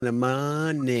The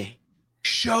money.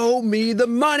 Show me the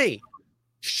money.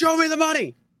 Show me the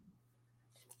money.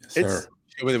 Yes, It's sir.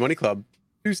 Show Me the Money Club,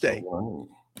 Tuesday. Wow.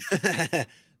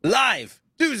 Live,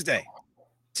 Tuesday,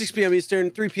 6 p.m.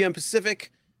 Eastern, 3 p.m.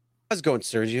 Pacific. How's it going,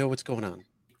 Sergio? What's going on?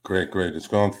 Great. It's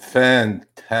going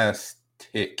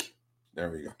fantastic. There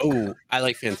we go. Oh, I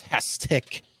like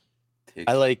fantastic.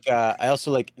 I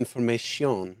also like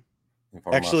information.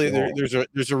 Actually,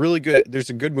 there's a really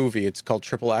good movie. It's called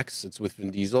Triple X. It's with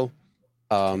Vin Diesel.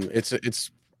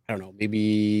 It's I don't know,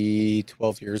 maybe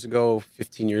 12 years ago,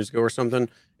 15 years ago or something.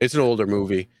 It's an older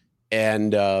movie,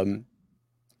 and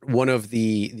one of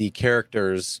the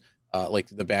characters, like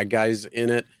the bad guys in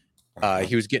it,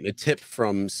 he was getting a tip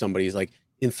from somebody. He's like,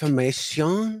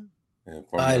 information.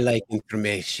 I like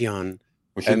information.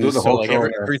 We should do the whole show.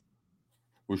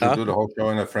 We should Huh? do the whole show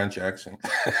in a French accent.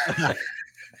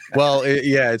 Well,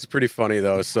 yeah, it's pretty funny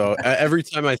though. So every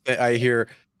time I hear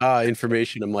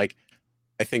information, I'm like,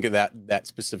 I think of that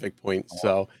specific point.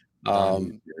 So, all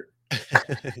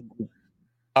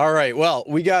right. Well,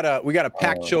 we got a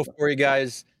packed show for you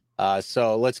guys.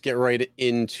 So let's get right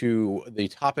into the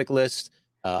topic list,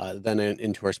 then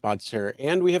into our sponsor,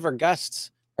 and we have our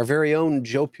guests, our very own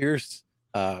Joe Pierce,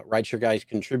 Rideshare Guys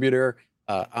contributor,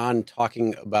 on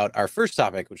talking about our first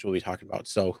topic, which we'll be talking about.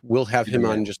 So we'll have him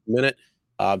on in just a minute.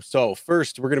 So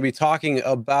first, we're going to be talking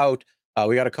about.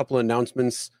 We got a couple of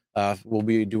announcements. We'll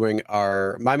be doing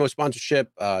our MIMO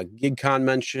sponsorship, GigCon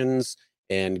mentions,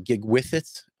 and Gig With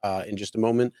It in just a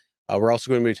moment. We're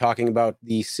also going to be talking about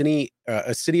the city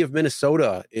of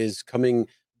Minnesota is coming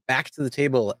back to the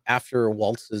table after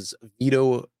Waltz's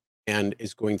veto and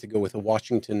is going to go with a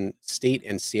Washington State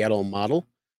and Seattle model.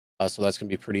 So that's going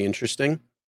to be pretty interesting.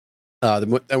 Then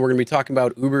we're going to be talking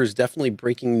about Uber is definitely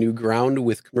breaking new ground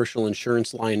with commercial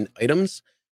insurance line items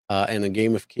and the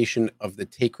gamification of the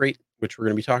take rate, which we're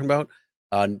going to be talking about.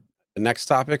 The next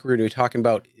topic we're going to be talking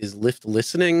about is Lyft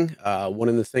listening. One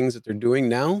of the things that they're doing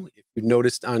now, if you've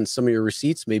noticed on some of your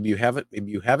receipts, maybe you haven't,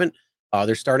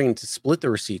 they're starting to split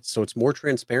the receipts. So it's more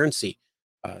transparency.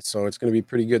 So it's going to be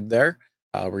pretty good there.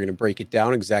 We're going to break it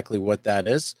down exactly what that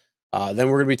is. Then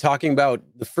we're going to be talking about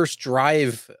the first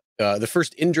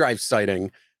in-drive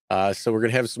sighting. So we're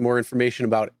going to have some more information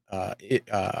about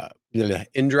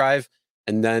in-drive.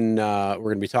 And then we're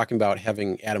going to be talking about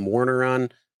having Adam Warner on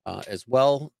as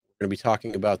well. We're going to be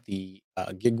talking about the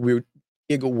gig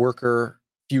worker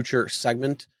future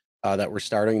segment that we're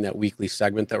starting, that weekly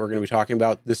segment that we're going to be talking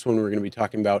about. This one, we're going to be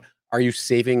talking about, are you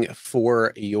saving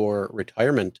for your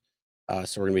retirement?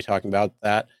 So we're going to be talking about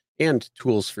that and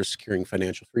tools for securing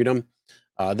financial freedom.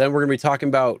 Then we're going to be talking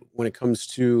about, when it comes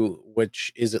to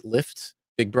which is it Lyft,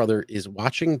 Big Brother is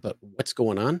watching, but what's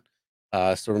going on?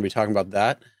 So we're going to be talking about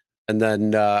that. And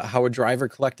then how a driver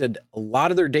collected a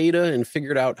lot of their data and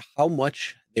figured out how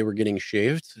much they were getting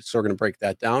shaved. So we're going to break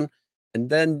that down. And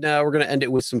then we're going to end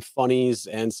it with some funnies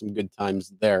and some good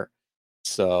times there.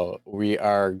 So we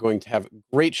are going to have a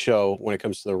great show when it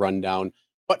comes to the rundown.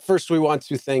 But first, we want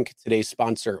to thank today's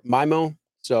sponsor, MIMO.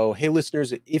 So, hey,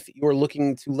 listeners, if you're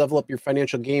looking to level up your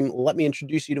financial game, let me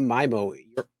introduce you to MIMO,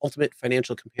 your ultimate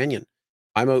financial companion.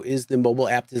 MIMO is the mobile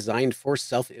app designed for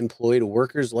self-employed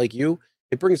workers like you.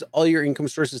 It brings all your income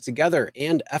sources together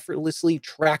and effortlessly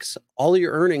tracks all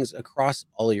your earnings across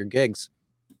all your gigs.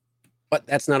 But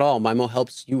that's not all. MIMO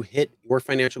helps you hit your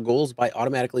financial goals by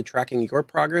automatically tracking your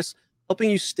progress, helping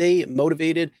you stay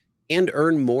motivated and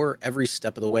earn more every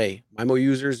step of the way. MIMO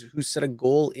users who set a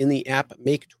goal in the app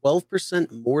make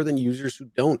 12% more than users who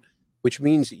don't, which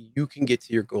means you can get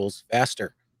to your goals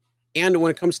faster. And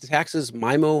when it comes to taxes,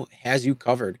 MIMO has you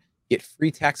covered. Get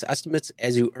free tax estimates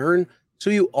as you earn, so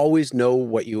you always know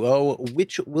what you owe,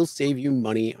 which will save you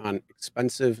money on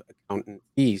expensive accountant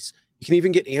fees. You can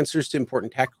even get answers to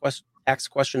important tax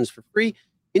questions for free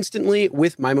instantly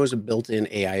with MIMO's built-in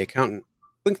AI accountant.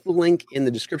 Click the link in the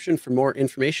description for more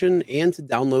information and to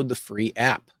download the free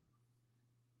app.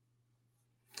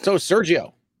 So,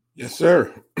 Sergio. Yes,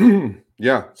 sir.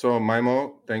 Yeah. So,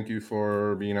 MIMO, thank you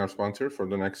for being our sponsor for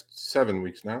the next 7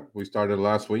 weeks now. We started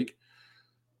last week.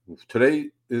 Today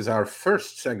is our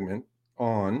first segment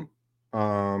on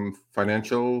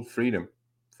financial freedom.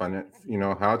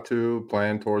 How to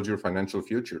plan towards your financial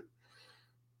future.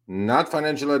 Not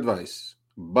financial advice,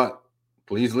 but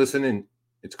please listen in.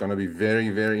 It's going to be very,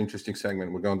 very interesting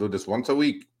segment. We're going to do this once a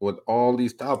week with all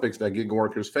these topics that gig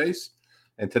workers face.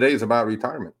 And today is about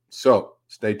retirement. So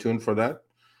stay tuned for that.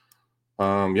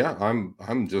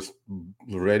 I'm just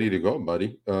ready to go,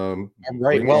 buddy. All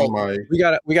right. Well, we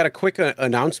got a quick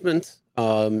announcement.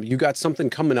 You got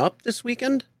something coming up this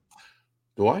weekend?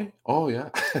 Do I? Oh, yeah.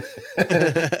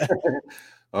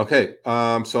 Okay.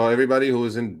 So everybody who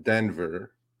is in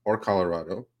Denver or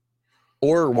Colorado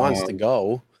or wants to um,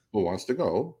 go. who wants to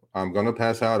go, I'm going to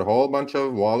pass out a whole bunch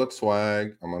of wallet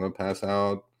swag. I'm going to pass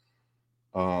out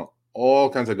uh, all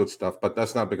kinds of good stuff, but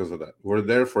that's not because of that. We're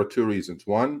there for two reasons.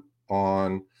 One,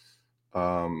 on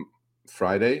um,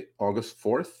 Friday, August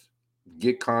 4th,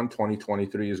 GigCon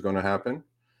 2023 is going to happen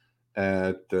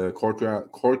at the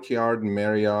Courtyard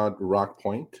Marriott Rock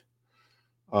Point.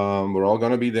 We're all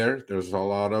going to be there. There's a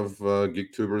lot of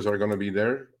gig tubers are going to be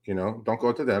there. Don't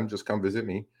go to them. Just come visit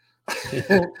me.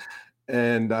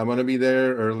 And I'm going to be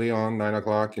there early on, 9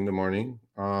 o'clock in the morning.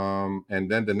 And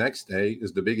then the next day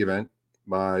is the big event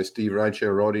by Steve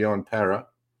Rideshare Rodeo and Para.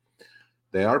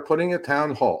 They are putting a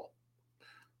town hall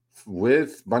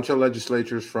with a bunch of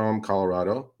legislators from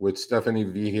Colorado, with Stephanie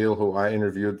Vigil, who I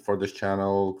interviewed for this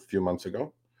channel a few months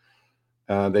ago.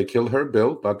 They killed her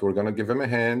bill, but we're going to give them a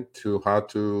hand to how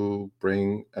to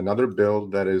bring another bill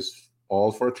that is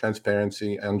all for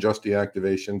transparency and just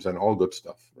deactivations and all good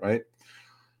stuff, right?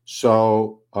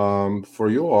 So for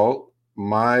you all,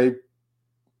 my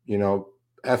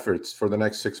efforts for the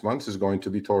next 6 months is going to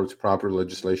be towards proper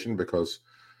legislation, because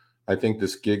I think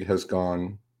this gig has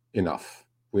gone enough.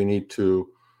 We need to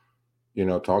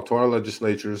talk to our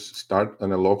legislatures, start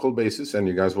on a local basis, and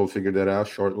you guys will figure that out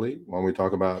shortly when we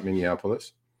talk about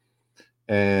Minneapolis.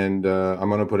 And I'm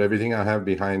going to put everything I have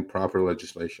behind proper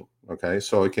legislation, okay?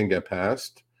 So it can get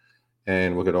passed,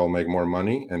 and we could all make more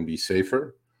money and be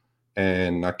safer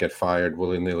and not get fired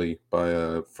willy-nilly by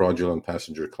a fraudulent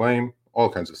passenger claim, all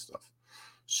kinds of stuff.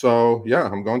 So, yeah,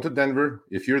 I'm going to Denver.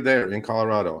 If you're there in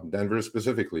Colorado, Denver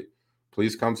specifically,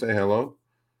 please come say hello.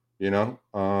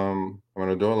 I'm going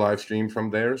to do a live stream from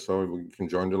there, so we can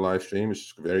join the live stream.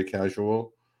 It's very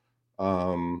casual.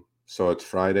 So it's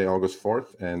Friday, August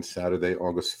 4th, and Saturday,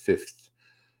 August 5th.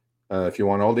 If you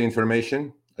want all the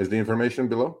information, is the information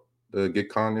below? The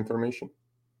GigCon information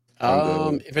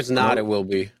on the If it's show not, it notes? will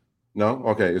be. No?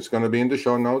 Okay, it's going to be in the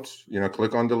show notes.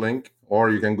 Click on the link,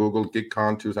 or you can Google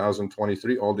GigCon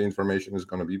 2023. All the information is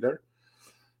going to be there.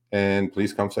 And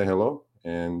please come say hello.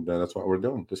 And that's what we're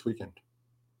doing this weekend.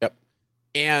 Yep.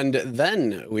 And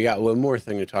then we got one more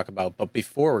thing to talk about. But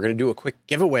before, we're going to do a quick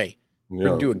giveaway. We're Yeah,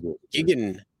 going to do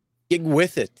a gig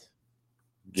with it.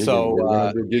 Giggin. So, We're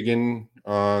going to do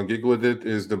Giggin. Gig with It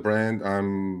is the brand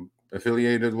I'm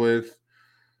affiliated with.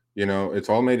 It's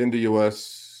all made in the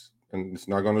US, and it's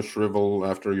not going to shrivel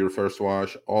after your first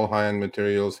wash. All high-end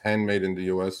materials, handmade in the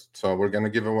US. So we're going to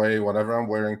give away whatever I'm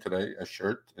wearing today, a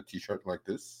shirt, a t-shirt like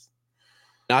this.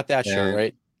 not that shirt, And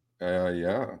right?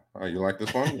 yeah, you like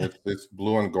this one? It's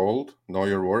blue and gold. Know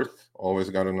your worth. Always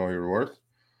got to know your worth.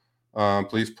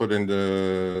 Please put in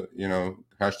the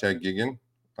hashtag Giggin.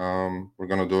 We're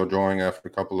going to do a drawing after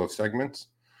a couple of segments.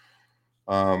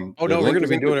 Oh, The no, we're link going to is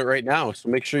be in the doing it right now. So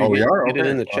make sure you Oh, we are? get it Okay.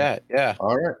 in the chat. Yeah.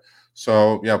 All right.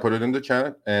 So, yeah, put it in the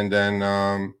chat. And then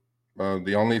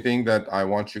the only thing that I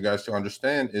want you guys to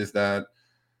understand is that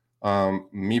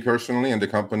me personally and the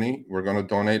company, we're going to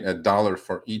donate $1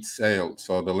 for each sale.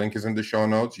 So the link is in the show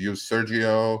notes. Use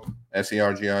Sergio,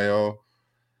 Sergio,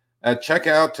 at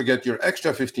checkout to get your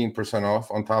extra 15%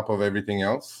 off on top of everything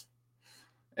else.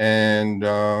 And,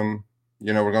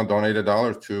 we're going to donate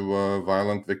 $1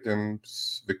 to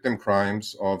victim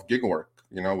crimes of gig work.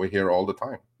 We hear all the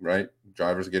time, right?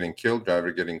 Drivers getting killed,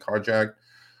 driver getting carjacked.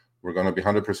 We're going to be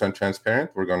 100%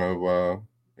 transparent. We're going to,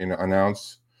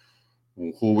 announce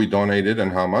who we donated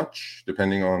and how much,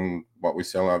 depending on what we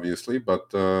sell, obviously. But,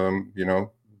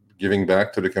 giving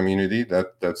back to the community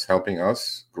that's helping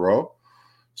us grow.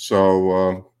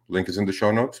 So link is in the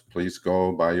show notes. Please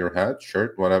go buy your hat,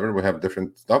 shirt, whatever. We have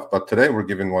different stuff. But today we're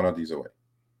giving one of these away.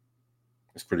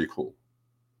 It's pretty cool.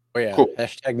 Oh, yeah. Cool.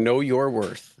 Hashtag know your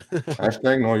worth.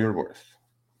 Hashtag know your worth.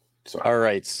 So. All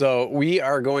right. So we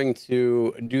are going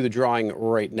to do the drawing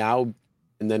right now.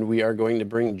 And then we are going to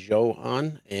bring Joe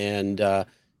on. And so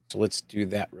let's do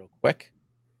that real quick.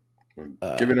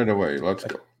 Giving it away. Let's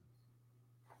go.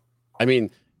 I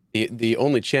mean, the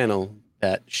only channel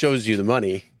that shows you the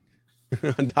money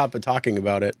on top of talking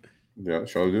about it. Yeah,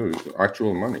 shall do. It's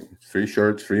actual money. Free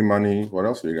shirts, free money. What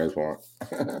else do you guys want?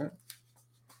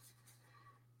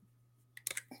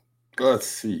 Let's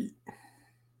see.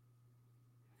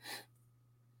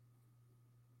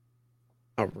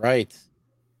 All right.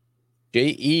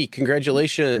 JE,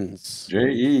 congratulations.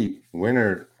 JE,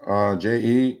 winner.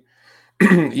 JE,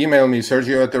 email me,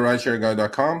 Sergio at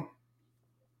therideshareguy.com.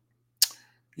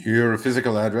 Your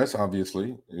physical address,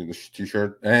 obviously, the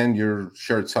t-shirt, and your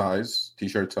shirt size,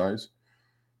 t-shirt size,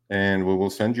 and we will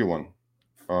send you one.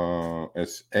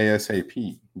 It's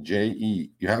ASAP.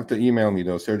 JE. You have to email me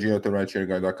though, Sergio at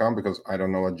therideshareguy.com, because I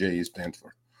don't know what JE stands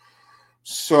for.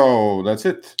 So that's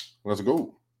it. Let's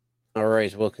go. All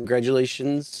right. Well,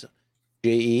 congratulations,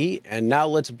 JE. And now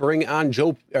let's bring on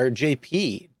Joe or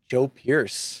JP, Joe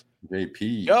Pierce.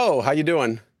 JP. Joe, how you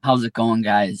doing? How's it going,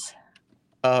 guys?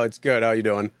 Oh, it's good. How you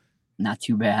doing? Not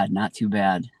too bad. Not too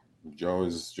bad.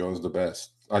 Joe's the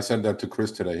best. I said that to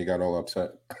Chris today. He got all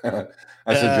upset. I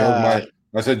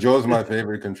said Joe's my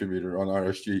favorite contributor on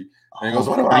RSG. And he goes,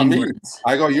 "What about me?" Words.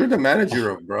 I go, "You're the manager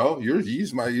of bro.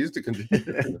 He's the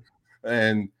contributor."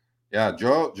 And yeah,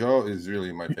 Joe is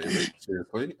really my favorite.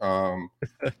 Seriously.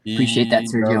 He Appreciate that,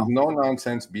 Sergio. does no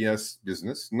nonsense BS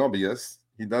business. No BS.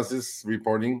 He does his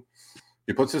reporting.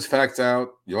 He puts his facts out.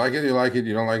 You like it, you like it.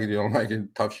 You don't like it, you don't like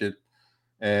it. Tough shit.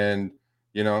 And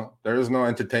there is no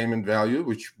entertainment value,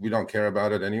 which we don't care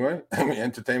about it anyway. I mean,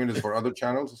 entertainment is for other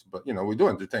channels, but we do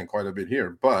entertain quite a bit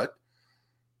here. But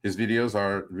his videos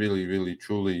are really, really,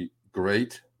 truly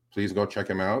great. Please go check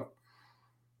him out.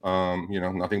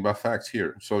 Nothing but facts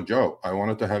here. So, Joe, I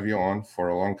wanted to have you on for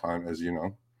a long time, as you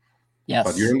know. Yes.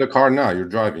 But you're in the car now. You're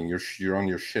driving. You're on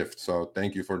your shift. So,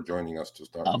 thank you for joining us to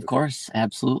start. Of course,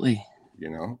 absolutely.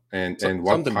 And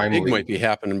what something big might be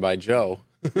happening by Joe.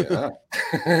 Yeah.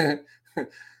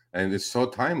 And it's so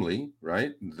timely,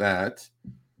 right? That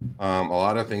a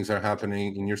lot of things are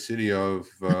happening in your city of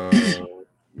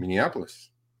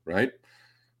Minneapolis, right?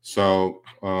 So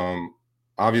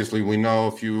obviously we know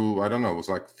it was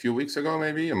like a few weeks ago,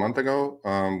 maybe a month ago,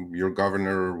 your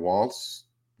Governor Walz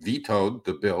vetoed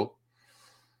the bill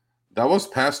that was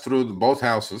passed through both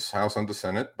houses, House and the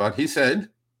Senate. But he said,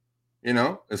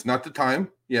 it's not the time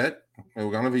yet.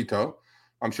 We're going to veto.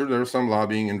 I'm sure there's some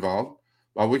lobbying involved.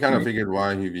 Well, we kind of figured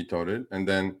why he vetoed it. And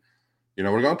then,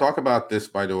 we're going to talk about this,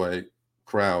 by the way,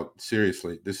 crowd.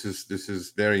 Seriously, this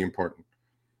is very important.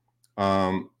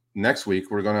 Next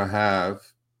week, we're going to have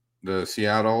the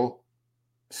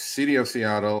City of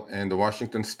Seattle and the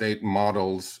Washington State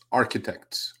Models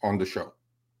architects on the show.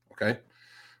 Okay.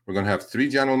 We're going to have 3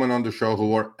 gentlemen on the show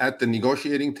who are at the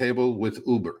negotiating table with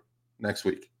Uber next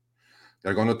week.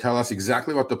 They're going to tell us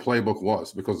exactly what the playbook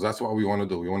was, because that's what we want to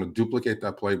do. We want to duplicate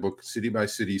that playbook city by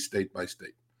city, state by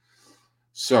state.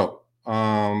 So,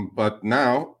 but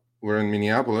now we're in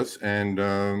Minneapolis,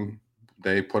 and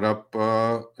they put up,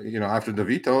 after the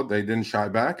veto, they didn't shy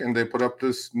back, and they put up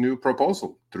this new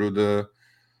proposal through the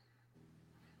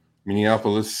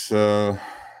Minneapolis,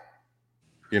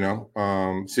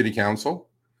 city council.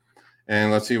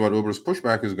 And let's see what Uber's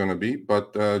pushback is going to be.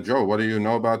 But Joe, what do you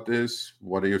know about this?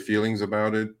 What are your feelings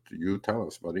about it? You tell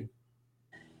us, buddy.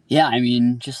 Yeah, I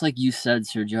mean, just like you said,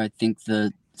 Sergio, I think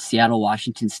the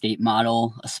Seattle-Washington State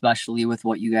model, especially with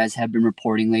what you guys have been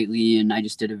reporting lately, and I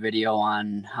just did a video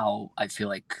on how I feel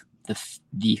like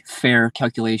the fare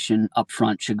calculation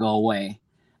upfront should go away,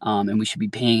 and we should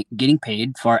be getting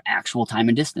paid for our actual time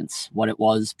and distance, what it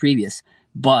was previous.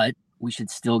 But we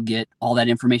should still get all that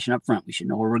information up front. We should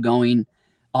know where we're going,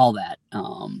 all that.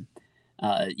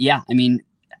 Yeah, I mean,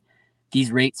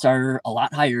 these rates are a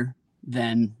lot higher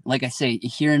than, like I say,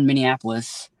 here in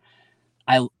Minneapolis.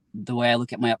 The way I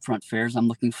look at my upfront fares, I'm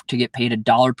looking to get paid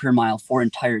 $1 per mile for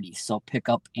entirety, so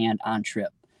pickup and on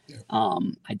trip. Yeah.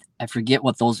 I forget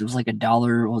what those. It was like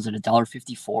 $1. Was it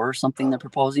 $1.54 or something they're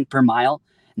proposing per mile?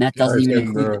 And that doesn't even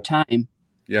include the time.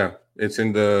 Yeah, it's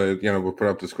in the, we'll put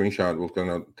up the screenshot. We're going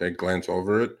to take a glance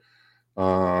over it.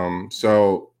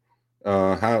 So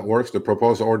how it works, the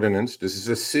proposed ordinance, this is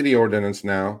a city ordinance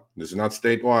now. This is not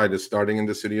statewide. It's starting in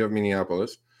the city of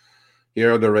Minneapolis.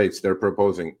 Here are the rates they're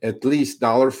proposing. At least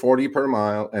 $1.40 per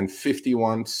mile and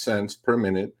 51 cents per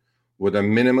minute with a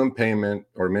minimum payment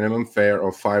or minimum fare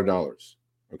of $5.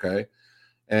 Okay.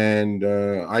 And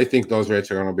I think those rates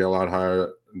are going to be a lot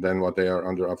higher than what they are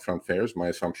under upfront fares. My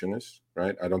assumption is,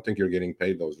 right? I don't think you're getting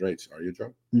paid those rates. Are you,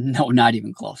 Joe? No, not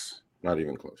even close. Not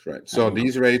even close, right? So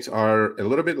these rates are a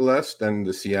little bit less than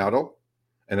the Seattle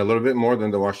and a little bit more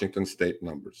than the Washington State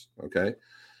numbers, okay?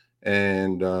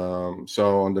 And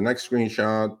so on the next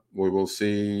screenshot, we will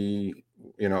see,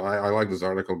 I like this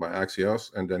article by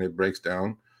Axios, and then it breaks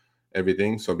down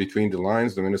everything. So between the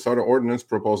lines, the Minnesota ordinance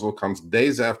proposal comes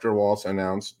days after Walz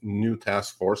announced new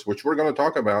task force, which we're going to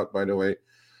talk about, by the way.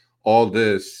 All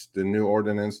this, the new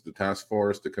ordinance, the task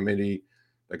force, the committee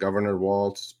that Governor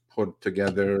Walz put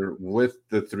together with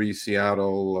the 3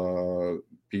 Seattle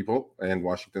people and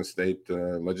Washington State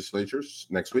legislatures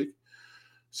next week.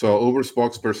 So Uber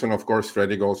spokesperson, of course,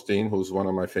 Freddie Goldstein, who's one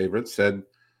of my favorites, said,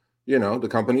 the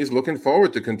company is looking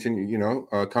forward to continue,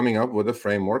 coming up with a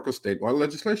framework of statewide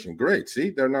legislation. Great. See,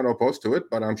 they're not opposed to it,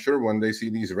 but I'm sure when they see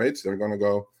these rates, they're going to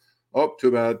go, oh,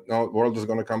 too bad. No, the world is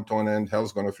going to come to an end.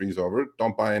 Hell's going to freeze over.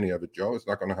 Don't buy any of it, Joe. It's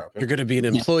not going to happen. You're going to be an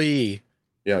employee.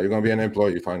 Yeah, you're gonna be an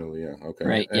employee finally. Yeah, okay.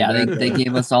 Right. And Yeah, then, they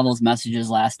gave us all those messages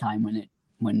last time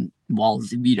when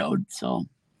Walls vetoed. So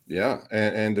yeah,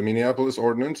 and the Minneapolis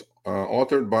ordinance,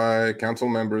 authored by council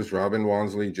members Robin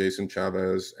Wansley, Jason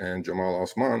Chavez, and Jamal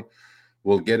Osman,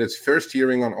 will get its first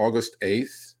hearing on August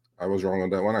 8th. I was wrong on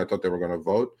that one. I thought they were going to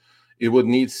vote. It would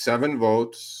need 7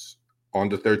 votes on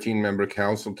the 13-member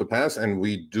council to pass, and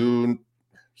we do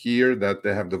hear that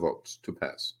they have the votes to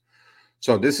pass.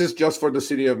 So this is just for the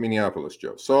city of Minneapolis,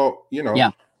 Joe. So,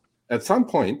 yeah, at some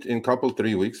point in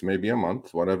 3 weeks, maybe a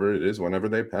month, whatever it is, whenever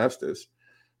they pass this,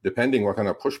 depending what kind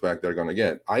of pushback they're going to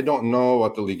get. I don't know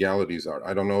what the legalities are.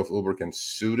 I don't know if Uber can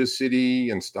sue the city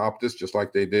and stop this, just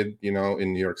like they did, in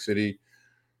New York City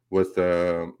with,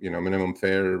 minimum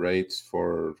fare rates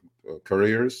for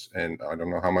couriers. And I don't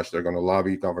know how much they're going to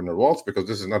lobby Governor Walz, because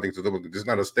this is nothing to do with it. This is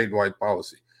not a statewide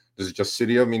policy. This is just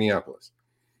city of Minneapolis.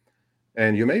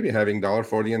 And you may be having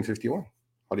 $1.40 and 51.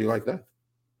 How do you like that?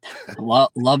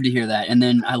 love to hear that. And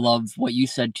then I love what you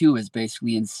said too. Is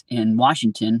basically in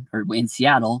Washington or in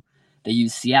Seattle, they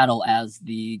use Seattle as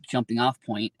the jumping off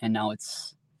point, and now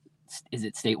is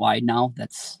it statewide now?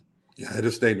 That's Yeah, it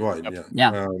is statewide. Yep.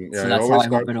 yeah. Yeah, So it that's how always I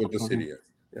hope starts it with the goes. city.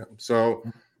 Yeah.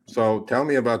 So tell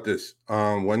me about this.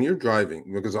 When you're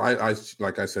driving, because I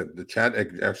like I said, the chat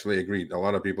actually agreed. A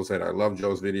lot of people said, I love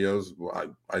Joe's videos.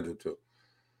 Well, I do too.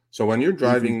 So when you're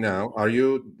driving now, are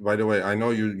you, by the way, I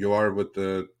know you are with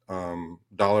the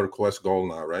Dollar Quest Gold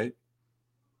now, right?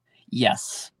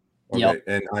 Yes. Okay. Yep.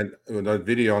 And on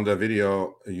the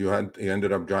video, you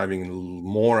ended up driving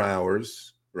more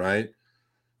hours, right?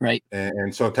 Right.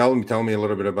 And so tell me a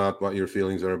little bit about what your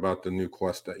feelings are about the new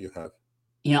Quest that you have.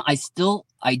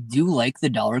 I do like the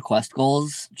Dollar Quest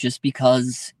goals just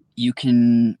because you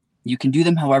can do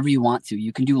them however you want to.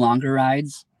 You can do longer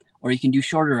rides or you can do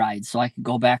shorter rides. So I could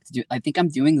go back to I think I'm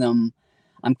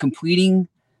completing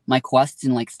my quests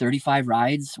in like 35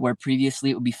 rides where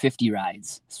previously it would be 50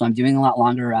 rides. So I'm doing a lot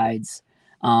longer rides.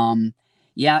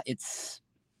 Yeah,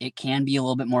 it can be a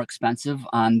little bit more expensive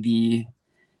on the,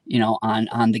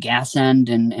 on the gas end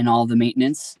and all the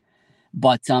maintenance,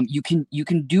 but you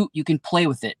can play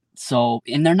with it. So,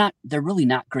 and they're really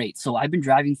not great. So I've been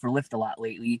driving for Lyft a lot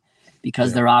lately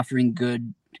because they're offering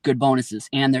good bonuses,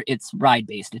 and it's ride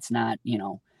based. It's not,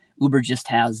 Uber just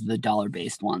has the dollar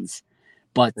based ones.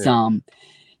 But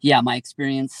yeah, my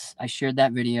experience, I shared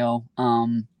that video.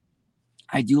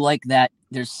 I do like that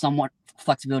there's somewhat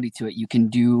flexibility to it. You can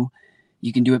do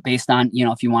it based on,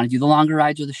 if you want to do the longer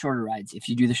rides or the shorter rides. If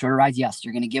you do the shorter rides, yes,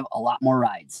 you're going to give a lot more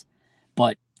rides.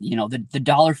 But, the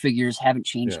dollar figures haven't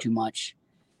changed too much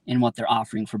in what they're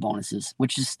offering for bonuses,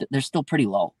 which is they're still pretty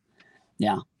low.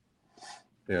 Yeah.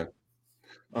 Yeah.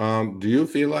 Do you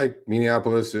feel like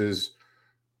Minneapolis is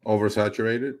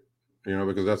oversaturated?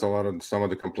 Because that's some of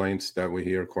the complaints that we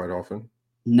hear quite often.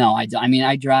 No,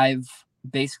 I drive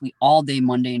basically all day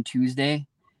Monday and Tuesday.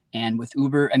 And with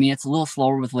Uber, it's a little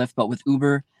slower with Lyft, but with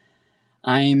Uber,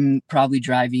 I'm probably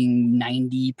driving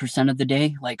 90% of the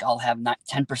day. Like I'll have not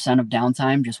 10% of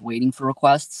downtime just waiting for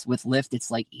requests. With Lyft,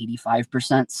 it's like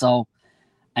 85%. So,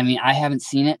 I haven't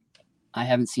seen it. I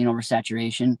haven't seen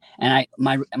oversaturation, and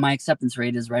my acceptance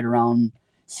rate is right around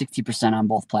 60% on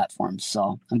both platforms.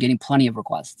 So I'm getting plenty of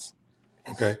requests.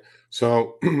 Okay.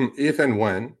 So if and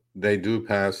when they do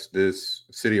pass this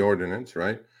city ordinance,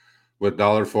 right, with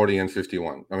 $1.40 and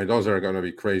 51, those are going to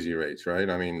be crazy rates, right?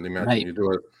 Imagine you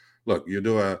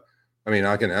do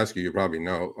I can ask you, you probably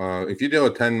know, if you do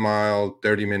a 10-mile,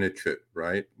 30-minute trip,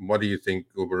 right? What do you think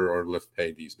Uber or Lyft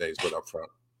pay these days with Upfront?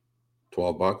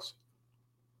 $12?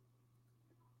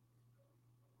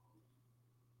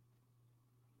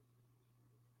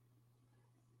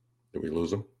 Did we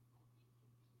lose him?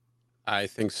 I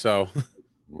think so.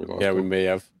 We lost Yeah, we him? may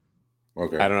have.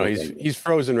 Okay. I don't know. He's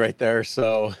frozen right there.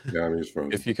 So yeah, he's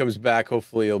frozen. If he comes back,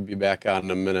 hopefully he'll be back on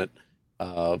in a minute.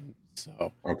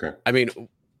 Okay.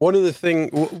 One of the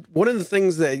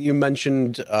things that you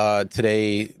mentioned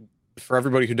today, for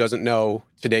everybody who doesn't know,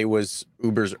 today was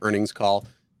Uber's earnings call.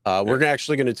 We're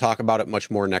actually going to talk about it much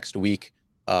more next week.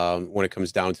 When it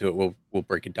comes down to it, we'll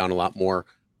break it down a lot more.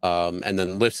 And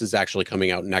then Lyft is actually coming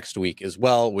out next week as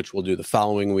well, which we'll do the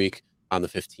following week on the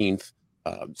 15th.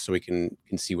 So we can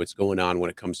see what's going on when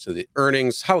it comes to the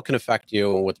earnings, how it can affect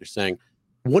you and what they're saying.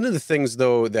 One of the things,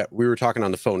 though, that we were talking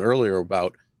on the phone earlier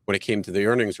about when it came to the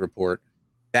earnings report,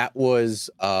 that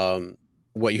was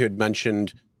what you had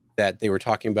mentioned, that they were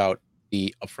talking about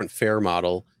the upfront fare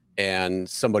model, and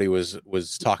somebody was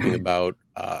talking about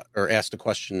or asked a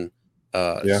question.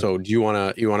 So do you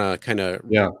want to kind of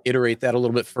iterate that a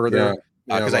little bit further?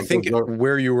 Because I think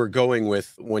where you were going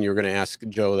with when you were going to ask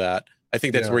Joe that I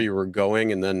think that's Yeah. where you were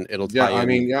going, and then it'll Yeah, tie I in.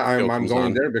 mean, yeah, Joe I'm comes going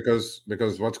on. there because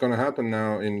what's going to happen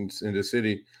now in the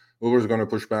city, Uber's going to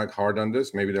push back hard on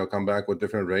this. Maybe they'll come back with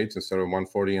different rates instead of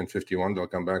 140 and 51. They'll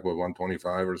come back with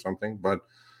 125 or something. But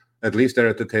at least they're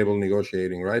at the table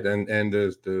negotiating, right? And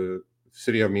the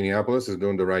city of Minneapolis is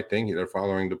doing the right thing. They're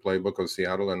following the playbook of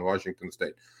Seattle and Washington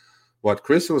State. What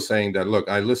Chris was saying that, look,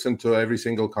 I listened to every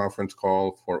single conference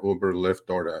call for Uber, Lyft,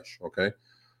 DoorDash, okay?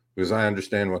 Because I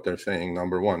understand what they're saying,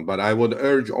 number one. But I would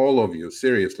urge all of you,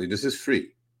 seriously, this is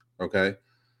free, okay?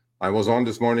 I was on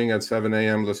this morning at 7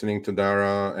 a.m. listening to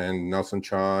Dara and Nelson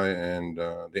Chai and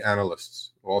the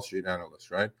analysts, Wall Street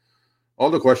analysts, right? All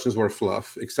the questions were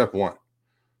fluff except one.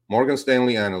 Morgan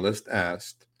Stanley analyst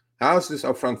asked, how's this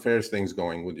upfront fares things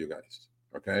going with you guys,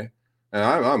 okay? And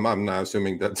I'm not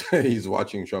assuming that he's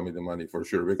watching Show Me the Money for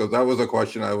sure, because that was a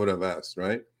question I would have asked,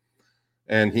 right?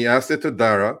 And he asked it to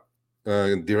Dara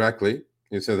directly.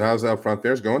 He said, how's the upfront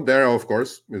fares going? Dara, of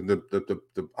course, is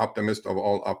the optimist of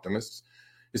all optimists.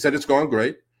 He said, it's going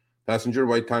great. Passenger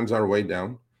wait times are way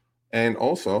down. And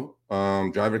also,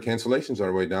 driver cancellations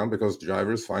are way down because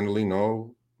drivers finally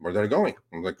know where they're going.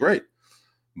 I'm like, great.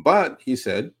 But he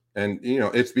said, and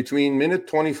it's between minute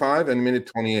 25 and minute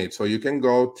 28. So you can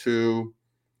go to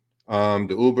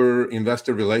the Uber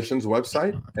Investor Relations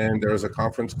website, and there's a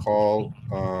conference call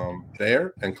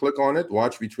there, and click on it.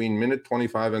 Watch between minute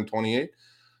 25 and 28.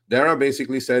 Dara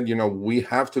basically said, we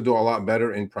have to do a lot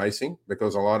better in pricing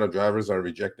because a lot of drivers are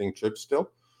rejecting trips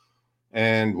still,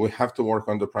 and we have to work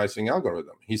on the pricing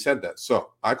algorithm. He said that. So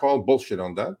I call bullshit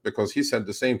on that because he said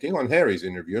the same thing on Harry's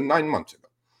interview 9 months ago.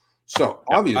 So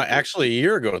obviously, actually a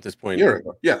year ago at this point. Year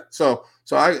ago, yeah. So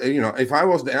I, if I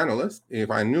was the analyst, if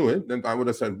I knew it, then I would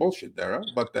have said bullshit, Dara.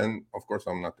 But then, of course,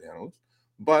 I'm not the analyst.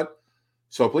 But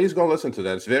so please go listen to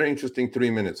that. It's very interesting.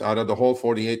 3 minutes out of the whole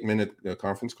 48-minute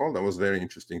conference call. That was very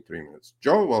interesting. 3 minutes.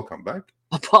 Joe, welcome back.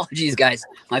 Apologies, guys.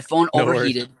 My phone No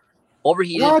overheated. worries.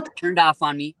 Overheated. Turned off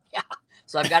on me. Yeah.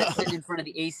 So I've got it sitting in front of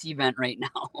the AC vent right now.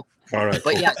 All right.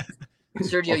 But cool. yeah,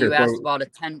 Sergio, Okay, you asked so- about a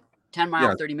 10 mile,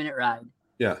 Yeah. 30-minute ride.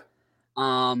 Yeah.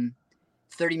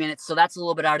 30 minutes. So that's a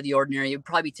little bit out of the ordinary. It would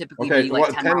probably typically Okay. be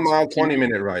like 10 10 miles, mile, 15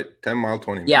 20-minute ride. 10 mile,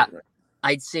 20 minute Yeah. ride.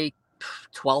 I'd say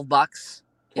 $12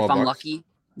 if I'm $12. lucky.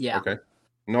 Yeah. Okay.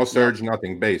 No surge,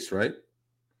 nothing. Base, right?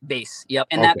 Base. Yep.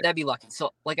 And Okay. that'd be lucky.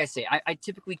 So like I say, I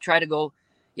typically try to go,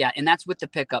 yeah, and that's with the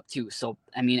pickup too. So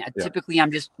I mean, typically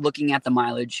I'm just looking at the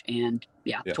mileage and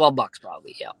 $12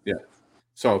 probably. Yeah. Yeah.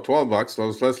 So $12.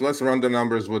 So let's run the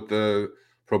numbers with the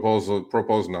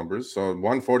proposed numbers. So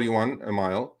 141 a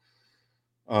mile.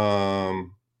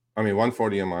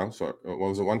 140 a mile. So what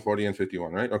was it? 140 and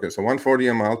 51, right? Okay. So 140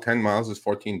 a mile, 10 miles is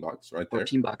 $14 right there.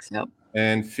 $14. Yep.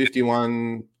 And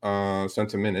 51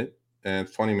 cents a minute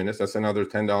and 20 minutes. That's another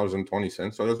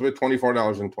 $10.20. So that's with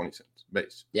 $24.20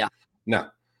 base. Yeah.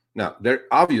 Now there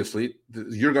obviously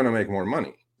you're going to make more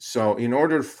money. So in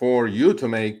order for you to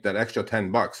make that extra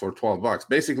 $10 or $12,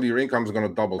 basically your income is going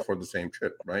to double for the same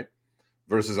trip, right?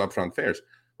 Versus upfront fares.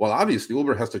 Well, obviously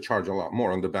Uber has to charge a lot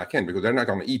more on the back end because they're not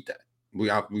going to eat that.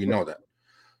 We know that.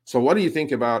 So what do you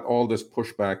think about all this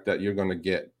pushback that you're going to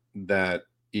get? That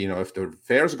if the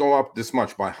fares go up this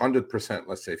much by 100%,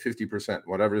 let's say 50%,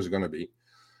 whatever it's going to be,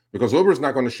 because Uber is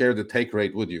not going to share the take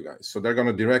rate with you guys, so they're going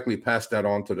to directly pass that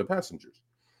on to the passengers.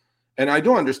 And I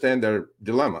do understand their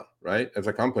dilemma, right? As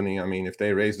a company, I mean, if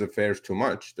they raise the fares too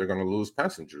much, they're going to lose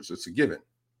passengers. It's a given,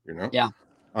 Yeah.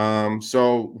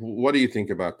 So what do you think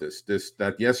about this?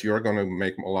 That yes, you're going to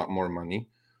make a lot more money,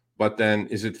 but then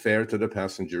is it fair to the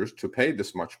passengers to pay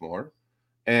this much more?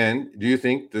 And do you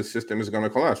think the system is going to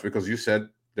collapse? Because you said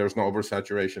there's no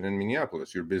oversaturation in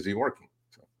Minneapolis. You're busy working.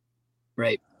 So.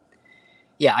 Right.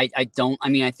 Yeah, I don't. I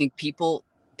mean, I think people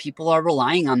are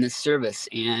relying on this service,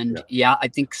 and I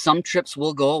think some trips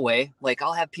will go away. Like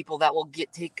I'll have people that will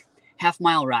take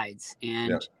half-mile rides,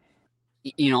 and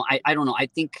I don't know. I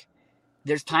think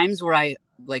there's times where I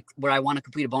want to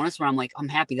complete a bonus where I'm like, I'm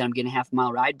happy that I'm getting a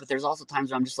half-mile ride, but there's also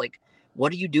times where I'm just like,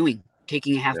 what are you doing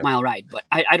taking a half-mile ride? But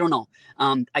I don't know.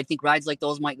 I think rides like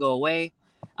those might go away,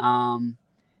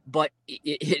 but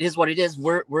it is what it is.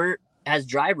 We're as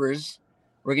drivers,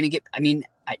 we're gonna get. I mean,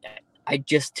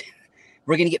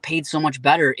 we're going to get paid so much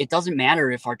better. It doesn't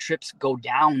matter if our trips go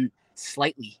down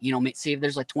slightly, say if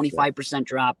there's like 25%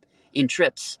 drop in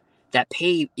trips, that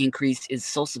pay increase is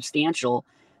so substantial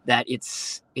that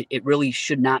it really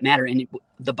should not matter. And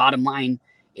the bottom line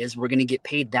is we're going to get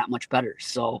paid that much better.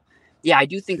 So yeah, I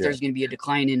do think there's going to be a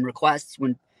decline in requests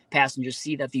when passengers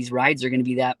see that these rides are going to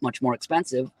be that much more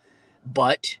expensive,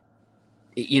 but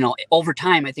over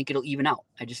time, I think it'll even out.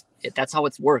 That's how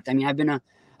it's worked. I mean, I've been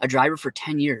a driver for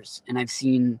 10 years and I've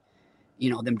seen,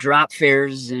 them drop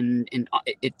fares, and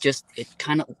it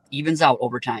kind of evens out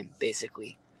over time,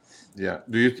 basically. Yeah.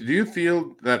 Do you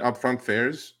feel that upfront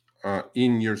fares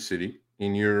in your city,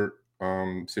 in your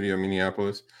city of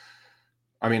Minneapolis?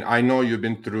 I mean, I know you've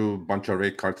been through a bunch of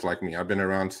rate cards like me. I've been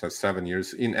around for 7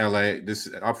 years in LA. This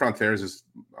upfront fares is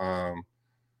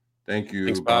thank you,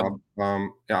 Thanks, Bob.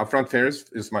 Yeah, upfront fares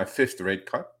is my 5th rate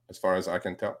cut, as far as I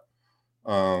can tell.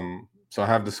 So I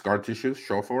have the scar tissue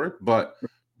show for it. But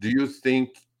do you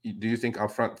think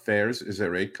upfront fares is a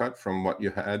rate cut from what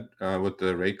you had with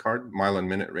the rate card, mile and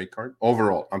minute rate card?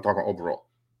 Overall, I'm talking overall.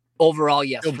 Overall,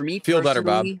 yes. Feel better,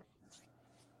 Bob.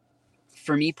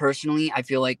 For me personally, I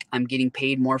feel like I'm getting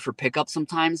paid more for pickup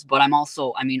sometimes, but I'm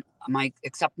also, my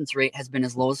acceptance rate has been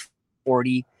as low as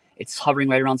 40. It's hovering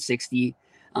right around 60.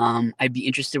 I'd be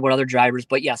interested what other drivers,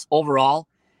 but yes, overall,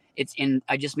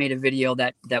 I just made a video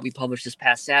that we published this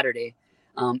past Saturday.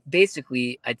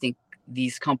 Basically, I think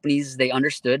these companies, they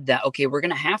understood that, okay, we're going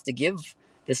to have to give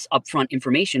this upfront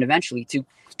information eventually to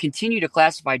continue to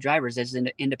classify drivers as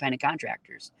independent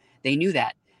contractors. They knew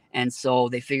that. And so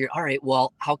they figured, all right,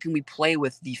 well, how can we play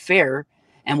with the fare,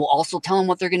 and we'll also tell them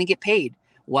what they're going to get paid?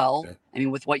 Well, yeah.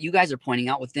 With what you guys are pointing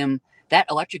out with them, that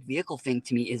electric vehicle thing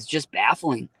to me is just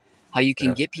baffling, how you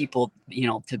can get people,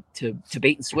 to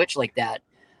bait and switch like that.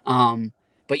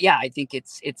 But yeah, I think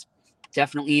it's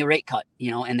definitely a rate cut,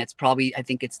 and that's probably, I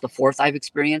think it's the 4th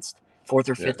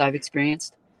or 5th I've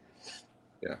experienced.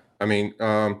 Yeah.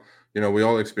 We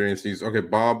all experience these. Okay,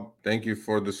 Bob, thank you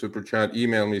for the super chat.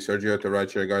 Email me,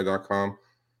 Sergio@rideshareguy.com.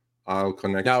 I'll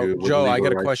connect now, you. Joe, I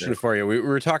got a question for you. We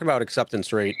were talking about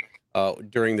acceptance rate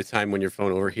during the time when your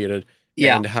phone overheated.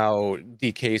 Yeah. And how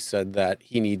DK said that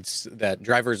that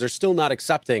drivers are still not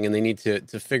accepting, and they need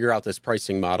to figure out this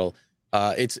pricing model.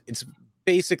 It's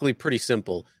basically pretty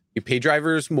simple. You pay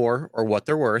drivers more or what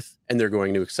they're worth, and they're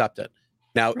going to accept it.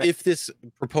 Now, if this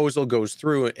proposal goes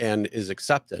through and is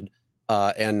accepted,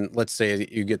 and let's say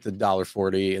you get the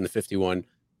 $1.40 and the 51,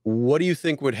 what do you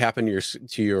think would happen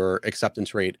to your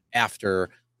acceptance rate after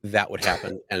that would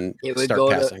happen and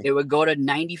start passing? It would go to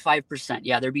 95%.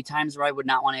 Yeah, there'd be times where I would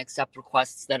not want to accept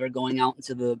requests that are going out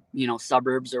into the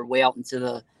suburbs or way out into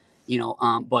the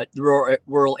but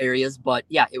rural areas. But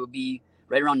yeah, it would be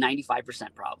right around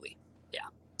 95% probably. Yeah.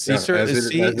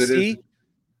 See,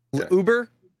 Uber,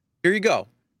 here you go.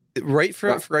 Right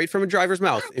from a driver's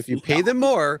mouth. If you pay them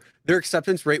more, their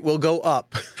acceptance rate will go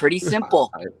up. Pretty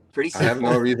simple. I have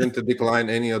no reason to decline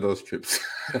any of those trips.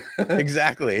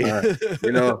 Exactly.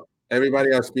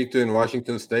 Everybody I speak to in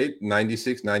Washington State,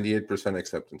 96, 98%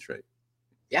 acceptance rate.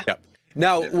 Yeah.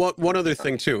 Now, one other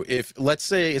thing too. If let's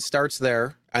say it starts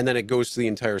there and then it goes to the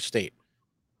entire state,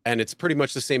 and it's pretty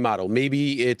much the same model.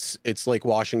 Maybe it's like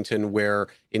Washington, where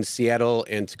in Seattle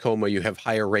and Tacoma you have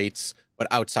higher rates, but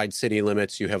outside city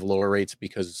limits you have lower rates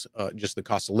because just the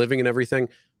cost of living and everything.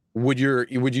 Would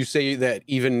you say that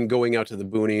even going out to the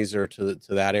boonies or to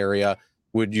that area,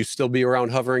 would you still be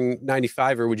around hovering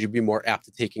 95, or would you be more apt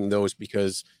to taking those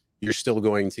because you're still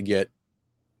going to get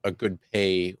a good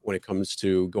pay when it comes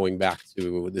to going back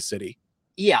to the city?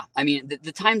 Yeah,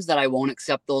 the times that I won't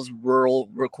accept those rural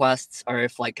requests are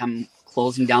if like I'm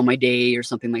closing down my day or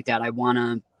something like that. I want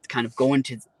to kind of go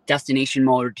into destination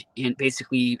mode, and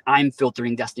basically I'm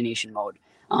filtering destination mode.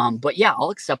 But yeah, I'll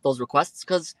accept those requests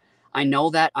because I know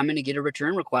that I'm going to get a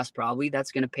return request probably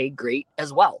that's going to pay great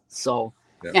as well. So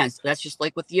yeah, that's just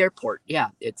like with the airport. Yeah,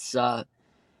 it's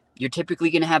you're typically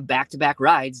going to have back-to-back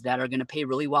rides that are going to pay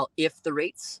really well if the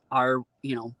rates are,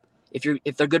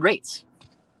 if they're good rates.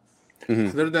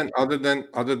 Mm-hmm.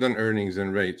 Other than earnings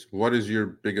and rates, what is your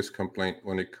biggest complaint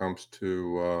when it comes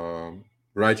to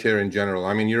rideshare in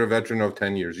general? You're a veteran of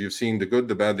 10 years. You've seen the good,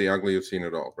 the bad, the ugly. You've seen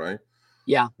it all, right?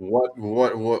 Yeah. What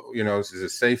is it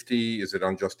safety? Is it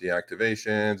unjust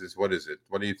deactivations? What is it?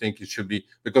 What do you think it should be?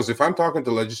 Because if I'm talking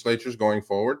to legislatures going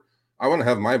forward, I want to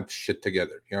have my shit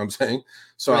together. You know what I'm saying?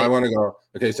 So right. I want to go,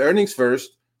 okay, so earnings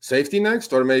first, safety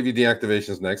next, or maybe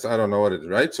deactivations next. I don't know what it is,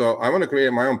 right? So I want to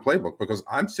create my own playbook because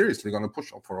I'm seriously going to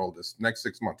push up for all this next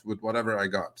 6 months with whatever I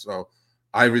got. So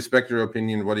I respect your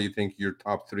opinion. What do you think your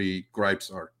top 3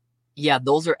 gripes are? Yeah,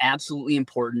 those are absolutely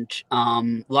important.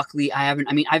 Luckily, I haven't.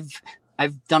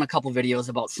 I've done a couple videos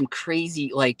about some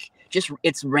crazy,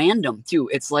 it's random too.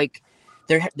 It's like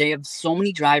they have so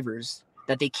many drivers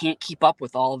that they can't keep up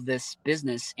with all of this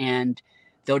business, and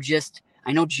they'll just.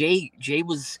 I know Jay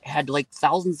had like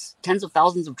tens of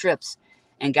thousands of trips,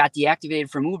 and got deactivated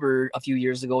from Uber a few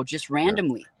years ago just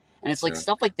randomly. Yeah. And it's like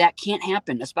stuff like that can't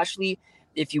happen, especially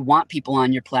if you want people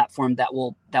on your platform that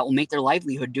will make their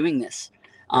livelihood doing this.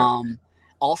 Yeah.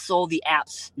 Also, the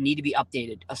apps need to be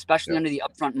updated, especially under the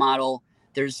upfront model.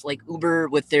 There's like Uber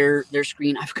with their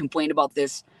screen. I've complained about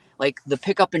this, like the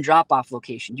pickup and drop off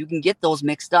location. You can get those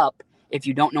mixed up if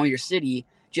you don't know your city.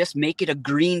 Just make it a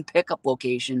green pickup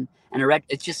location and a red.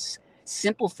 It's just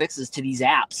simple fixes to these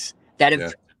apps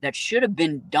that should have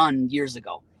been done years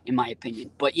ago, in my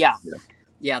opinion. But yeah,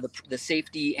 the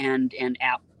safety and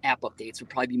app updates would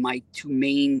probably be my two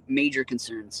major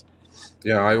concerns.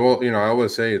 Yeah, I will. I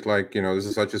always say it like, this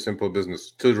is such a simple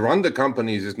business. To run the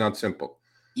companies is not simple.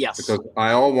 Yes. Because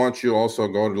I all want you also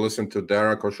go to listen to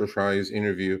Dara Khosrowshahi's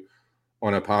interview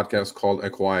on a podcast called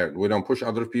Acquired. We don't push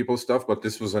other people's stuff, but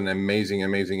this was an amazing,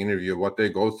 amazing interview. What they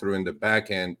go through in the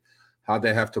back end, how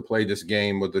they have to play this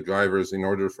game with the drivers in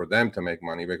order for them to make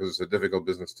money, because it's a difficult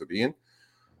business to be in.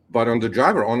 But on the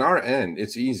driver, on our end,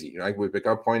 it's easy, right? We pick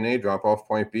up point A, drop off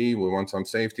point B. We want some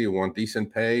safety. We want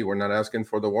decent pay. We're not asking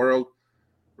for the world,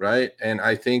 right? And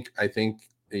I think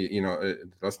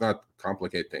let's not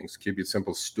complicate things. Keep it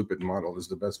simple. Stupid model is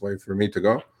the best way for me to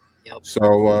go. Yep.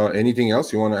 So anything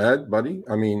else you want to add, buddy?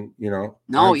 I mean, no,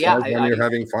 yeah, when you're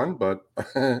having fun, but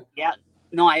yeah,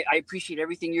 no, I appreciate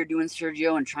everything you're doing,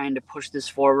 Sergio, and trying to push this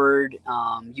forward.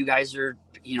 You guys are,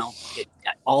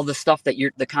 all the stuff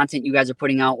the content you guys are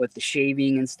putting out with the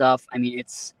shaving and stuff. I mean,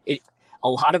 a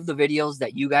lot of the videos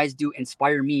that you guys do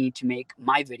inspire me to make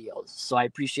my videos. So I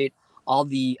appreciate all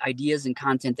the ideas and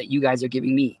content that you guys are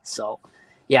giving me. So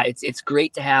yeah, it's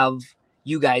great to have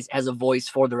you guys as a voice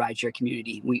for the rideshare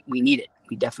community. We need it.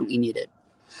 We definitely need it.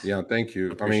 Yeah, thank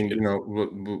you. I mean,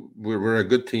 we're a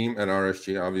good team at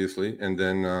RSG, obviously. And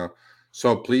then,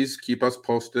 so please keep us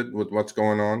posted with what's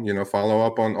going on. Follow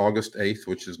up on August 8th,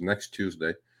 which is next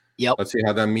Tuesday. Yep. Let's see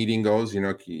how that meeting goes.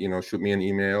 Shoot me an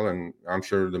email, and I'm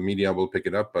sure the media will pick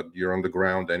it up, but you're on the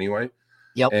ground anyway.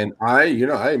 Yep. And I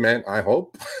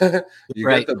hope you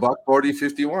get the buck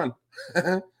 4051.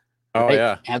 Oh,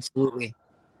 yeah. Absolutely.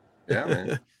 Yeah,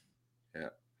 man. Yeah.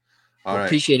 All right.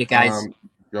 Appreciate it, guys.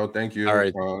 Joe, thank you. All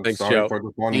right. Thanks, sorry Joe. for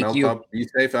the phone melt up. Be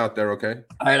safe out there, okay?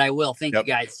 All right, I will. Thank you,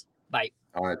 guys. Bye.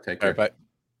 All right, take care. All right,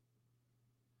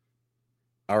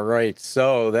 bye. All right,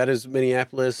 so that is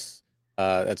Minneapolis.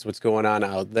 That's what's going on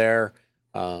out there.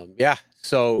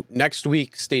 So next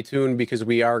week, stay tuned, because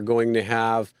we are going to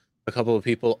have a couple of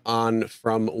people on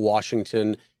from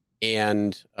Washington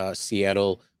and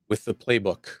Seattle with the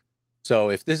playbook.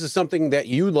 So if this is something that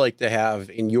you'd like to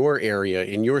have in your area,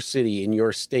 in your city, in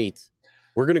your state,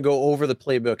 we're going to go over the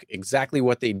playbook, exactly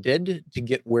what they did to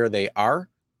get where they are.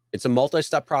 It's a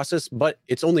multi-step process, but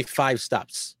it's only 5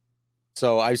 steps.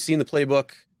 So I've seen the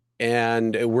playbook,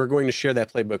 and we're going to share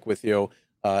that playbook with you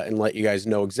and let you guys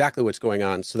know exactly what's going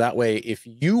on. So that way, if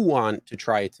you want to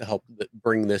try to help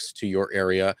bring this to your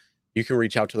area, you can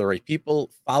reach out to the right people,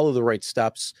 follow the right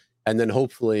steps, and then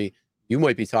hopefully you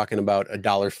might be talking about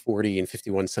 $1.40 and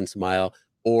 51 cents a mile,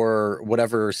 or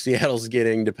whatever Seattle's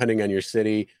getting, depending on your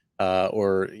city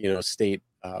or state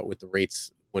with the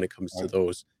rates when it comes to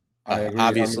those.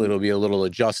 Obviously, it'll be a little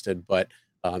adjusted, but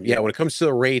when it comes to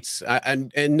the rates,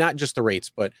 and not just the rates,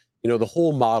 but the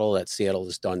whole model that Seattle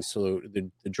has done. So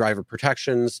the driver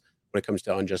protections, when it comes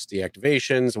to unjust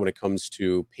deactivations, when it comes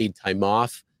to paid time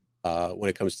off, when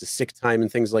it comes to sick time and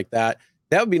things like that.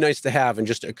 That would be nice to have and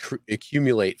just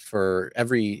accumulate for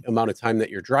every amount of time that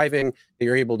you're driving, that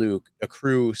you're able to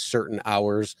accrue certain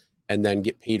hours and then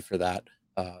get paid for that.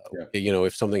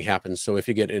 If something happens. So if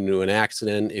you get into an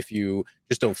accident, if you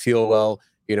just don't feel well,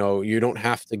 you don't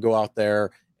have to go out there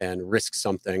and risk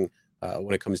something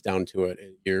when it comes down to it.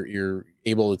 You're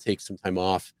able to take some time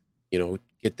off,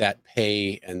 get that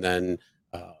pay, and then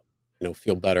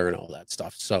feel better and all that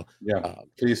stuff. So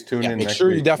please tune in. Make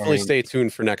sure you definitely stay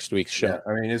tuned for next week's show.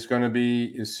 It's going to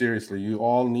be, seriously, you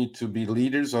all need to be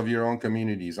leaders of your own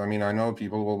communities. I know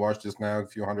people will watch this now, a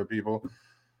few hundred people,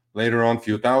 later on, a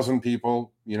few thousand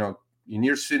people, in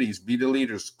your cities, be the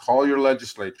leaders, call your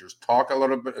legislatures, talk a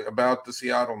little bit about the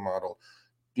Seattle model.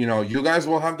 You guys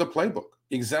will have the playbook,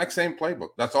 exact same playbook.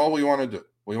 That's all we want to do.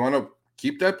 We want to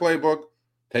keep that playbook,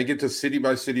 take it to city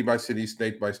by city by city,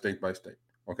 state by state by state.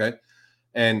 Okay.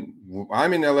 And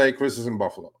I'm in LA, Chris is in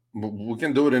Buffalo. We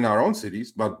can do it in our own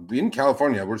cities, but in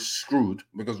California, we're screwed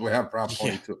because we have Prop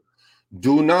 22.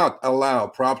 Do not allow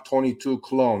Prop 22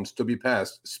 clones to be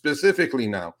passed. Specifically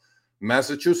now,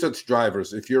 Massachusetts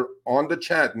drivers, if you're on the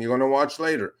chat and you're going to watch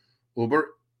later,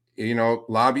 Uber,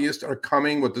 lobbyists are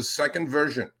coming with the second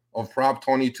version of Prop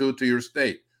 22 to your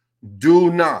state.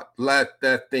 Do not let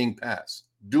that thing pass.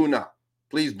 Do not.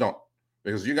 Please don't.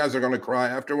 Because you guys are going to cry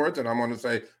afterwards, and I'm going to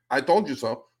say, I told you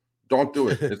so. Don't do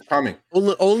it. It's coming.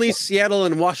 Only Seattle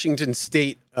and Washington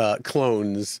State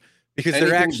clones, because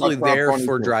they're actually there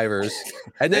for drivers.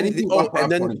 And then,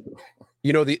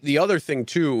 the other thing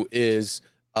too is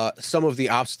some of the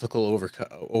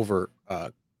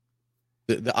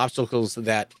the obstacles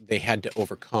that they had to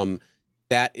overcome.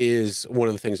 That is one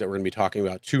of the things that we're going to be talking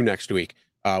about too next week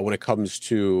when it comes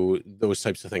to those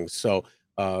types of things. So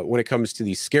when it comes to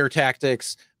these scare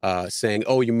tactics, saying,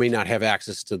 "Oh, you may not have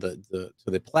access to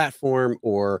the platform,"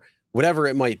 or whatever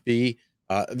it might be,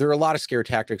 there are a lot of scare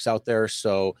tactics out there.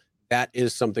 So that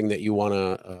is something that you want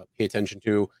to pay attention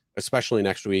to, especially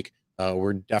next week.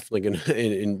 We're definitely going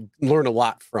to learn a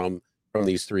lot from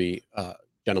these three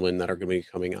gentlemen that are going to be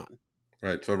coming on.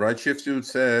 Right. So Right Shift Dude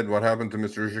said, what happened to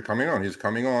Mr. Risher coming on? He's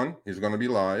coming on. He's going to be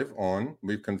live on.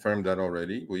 We've confirmed that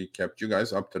already. We kept you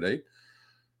guys up to date.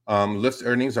 Lyft's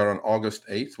earnings are on August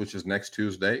 8th, which is next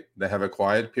Tuesday. They have a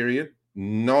quiet period.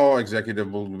 No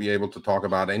executive will be able to talk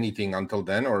about anything until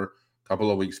then or a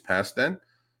couple of weeks past then.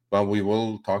 But we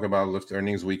will talk about Lyft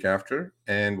earnings week after.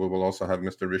 And we will also have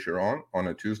Mr. Risher on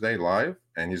a Tuesday live.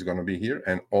 And he's going to be here.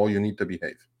 And all you need to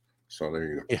behave. So there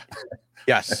you go. Yeah.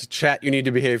 Yes, chat. You need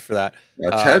to behave for that.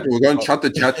 Chat. We're going to shut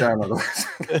the chat down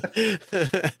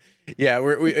otherwise. Yeah,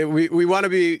 we want to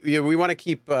be. We want to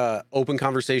keep open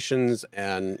conversations,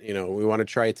 and we want to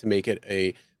try to make it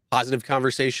a positive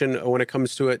conversation when it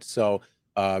comes to it. So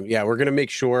yeah, we're going to make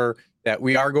sure that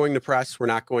we are going to press. We're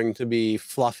not going to be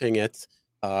fluffing it.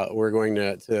 We're going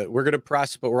to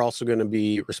press, but we're also going to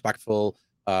be respectful.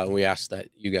 We ask that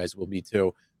you guys will be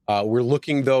too. We're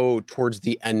looking though towards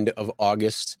the end of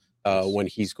August when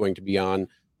he's going to be on.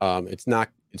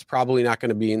 It's probably not going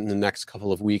to be in the next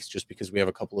couple of weeks just because we have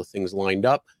a couple of things lined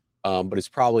up. But it's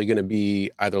probably going to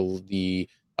be either the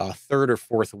third or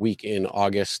fourth week in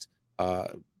August.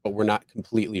 But we're not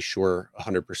completely sure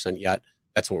 100% yet.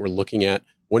 That's what we're looking at.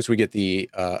 Once we get the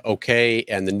okay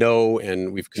and the no,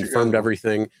 and we've confirmed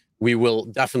everything, we will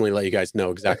definitely let you guys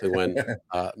know exactly when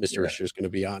Mr. Risher is going to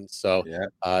be on. So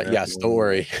yes, don't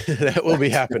worry. That will be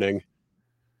happening.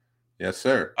 Yes,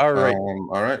 sir. All right.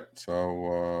 All right. So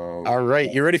all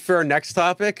right. You ready for our next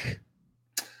topic?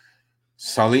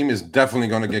 Salim is definitely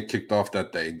going to get kicked off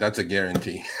that day. That's a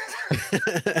guarantee.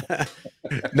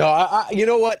 No, you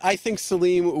know what? I think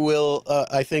Salim will.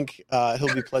 I think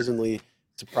he'll be pleasantly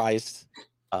surprised.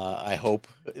 I hope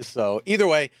so. Either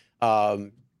way,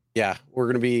 yeah, we're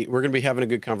gonna be having a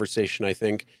good conversation, I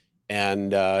think,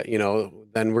 and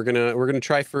then we're gonna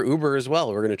try for Uber as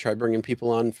well. We're gonna try bringing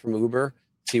people on from Uber,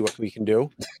 see what we can do.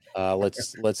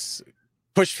 Let's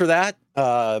push for that.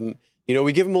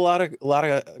 We give them a lot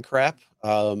of crap,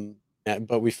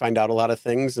 but we find out a lot of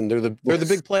things, and they're the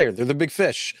big player. They're the big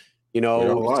fish.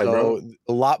 So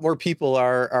a lot more people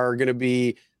are going to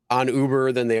be on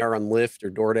Uber than they are on Lyft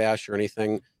or DoorDash or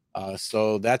anything.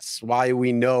 So that's why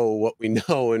we know what we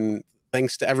know. And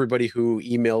thanks to everybody who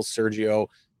emails Sergio,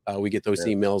 we get those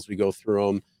emails, we go through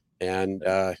them. And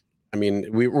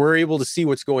we're able to see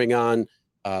what's going on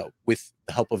with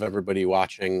the help of everybody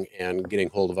watching and getting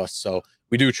hold of us. So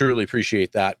we do truly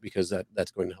appreciate that because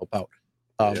that's going to help out.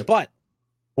 But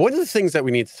one of the things that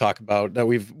we need to talk about that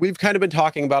we've kind of been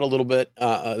talking about a little bit,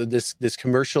 this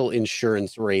commercial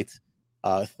insurance rate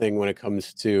thing when it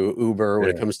comes to Uber, when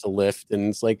it comes to Lyft, and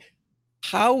it's like,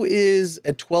 how is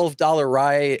a $12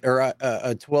 ride or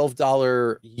a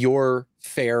 $12 your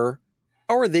fare?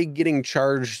 How are they getting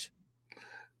charged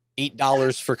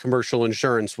 $8 for commercial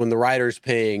insurance when the rider's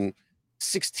paying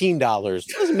 $16? It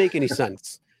doesn't make any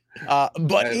sense.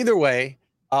 But either way,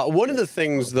 one of the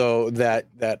things though that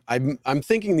I'm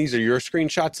thinking, these are your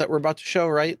screenshots that we're about to show,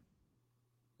 right?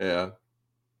 Yeah.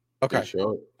 Okay.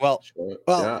 Show it. Well,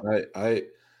 yeah,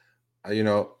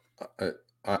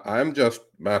 I'm just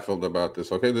baffled about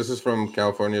this. Okay, this is from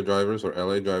California drivers or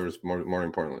LA drivers. More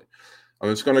importantly, I'm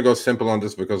just going to go simple on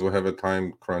this because we have a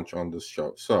time crunch on this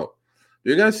show. So, do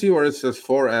you guys see where it says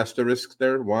 4 asterisks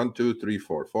there? 1, 2, 3,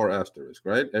 4. 4 asterisks,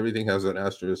 right? Everything has an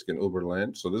asterisk in Uber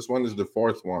land. So this one is the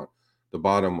fourth one, the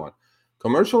bottom one.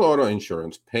 Commercial auto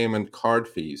insurance, payment, card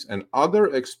fees, and other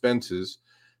expenses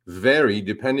vary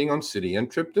depending on city and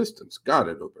trip distance. Got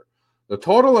it, Uber. The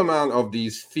total amount of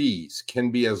these fees can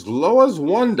be as low as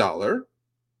 $1,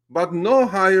 but no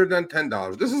higher than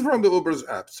 $10. This is from the Uber's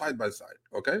app, side by side,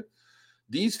 okay?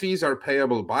 These fees are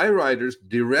payable by riders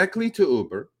directly to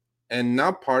Uber and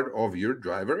not part of your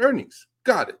driver earnings.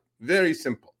 Got it. Very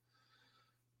simple.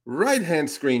 Right-hand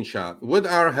screenshot. With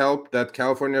our help, that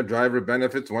California driver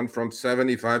benefits went from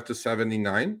 75 to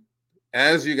 79.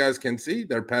 As you guys can see,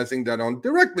 they're passing that on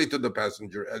directly to the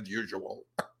passenger as usual.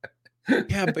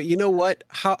 Yeah, but you know what?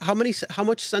 How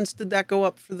much cents did that go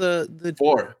up for the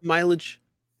 4 mileage?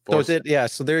 So is it? Yeah.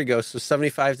 So there you go. So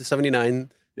 75 to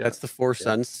 79. Yeah. That's the 4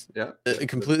 cents. Yeah. It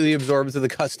completely absorbed to the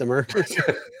customer.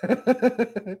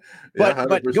 Yeah,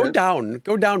 But go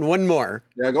 100%. down one more.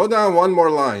 Yeah, go down one more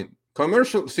line.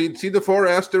 Commercial. See the 4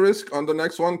 asterisk on the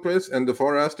next one, Chris, and the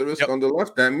 4 asterisk on the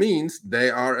left. That means they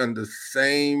are in the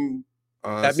same.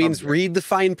 That means subject. read the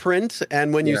fine print,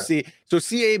 and when you see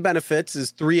CA benefits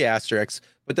is 3 asterisks,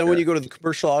 but then when you go to the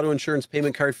commercial auto insurance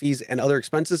payment card fees and other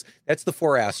expenses, that's the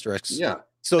 4 asterisks. Yeah.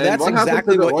 So And that's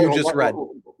exactly what you just read.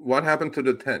 What happened to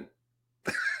the 10?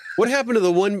 What happened to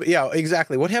the one? Yeah,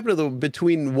 exactly. What happened to the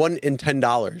between $1 and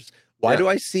 $10? Why do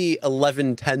I see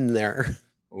 11.10 there?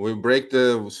 We break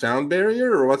the sound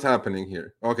barrier, or what's happening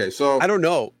here? Okay, so I don't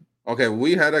know. Okay,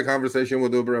 we had a conversation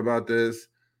with Uber about this.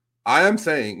 I am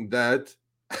saying that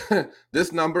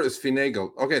this number is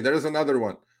finagled. Okay, there's another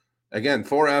one. Again,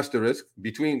 4 asterisk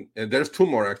between. There's 2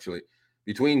 more actually.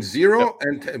 Between 0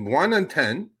 and 10, 1 and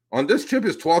 10 on this chip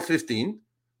is 12.15.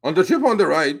 On the chip on the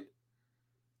right.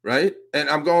 And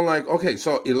I'm going like, okay,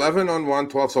 so 11 on 1,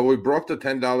 12. So we broke the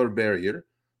 $10 barrier,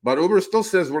 but Uber still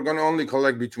says we're going to only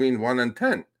collect between 1 and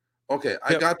 10. Okay,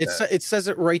 I got that. It says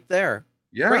it right there.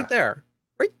 Yeah, right there,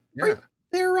 right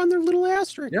there on their little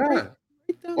asterisk. Yeah, right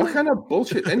what kind of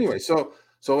bullshit? Anyway, so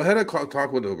I had a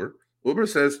talk with Uber. Uber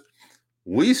says,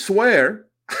 we swear.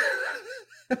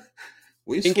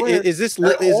 We swear. Is this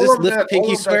Lyft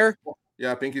pinky swear?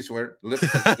 Yeah, pinky swear. This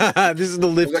is the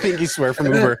Lyft pinky swear from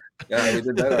Uber. Yeah, we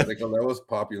did that article. That was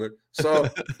popular. So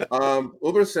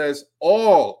Uber says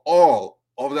all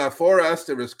of that 4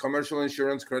 asterisk commercial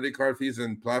insurance, credit card fees,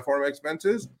 and platform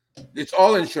expenses, it's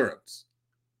all insurance.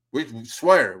 We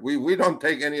swear we don't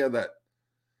take any of that.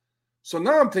 So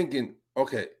now I'm thinking,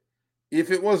 okay,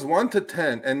 if it was 1 to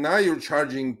 10 and now you're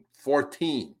charging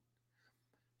 14,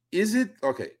 is it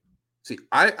okay? See,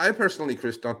 I personally,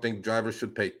 Chris, don't think drivers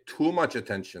should pay too much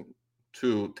attention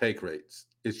to take rates.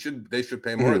 They should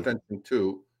pay more attention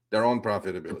to their own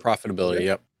profitability. Okay?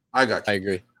 Yep. I got you. I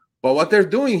agree. But what they're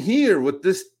doing here with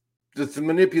this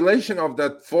manipulation of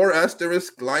that 4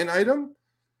 asterisk line item,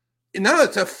 now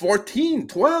it's a 14,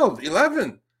 12,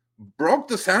 11. Broke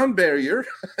the sound barrier.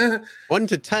 1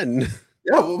 to 10.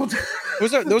 Yeah, well,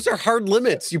 those are hard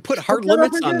limits. You put hard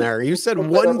limits on there. You said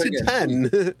 1 to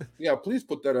 10. Yeah, please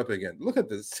put that up again. Look at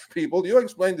this, people. You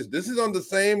explained this. This is on the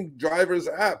same driver's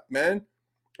app, man.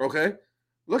 Okay,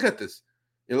 look at this.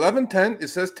 11.10. It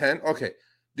says 10. Okay.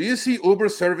 Do you see Uber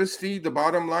service fee? The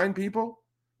bottom line, people.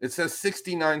 It says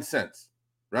 69 cents,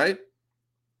 right?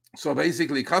 So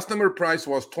basically, customer price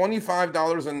was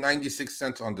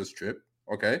 $25.96 on this trip.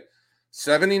 Okay.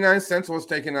 79 cents was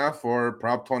taken out for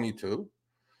Prop 22.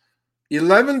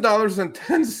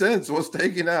 $11.10 was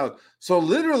taken out. So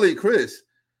literally, Chris,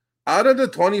 out of the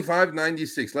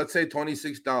 $25.96, let's say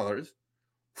 $26,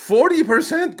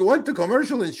 40% went to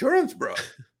commercial insurance, bro.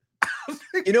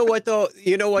 You know what though?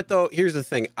 Here's the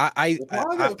thing. I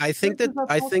think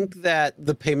that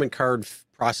the payment card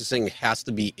processing has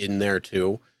to be in there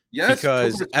too. Yes,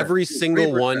 because every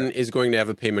single 3%. One is going to have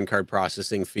a payment card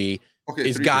processing fee. Okay,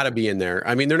 it's got to be in there.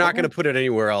 I mean, they're not going to put it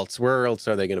anywhere else. Where else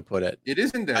are they going to put it? It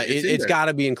is in there. It's got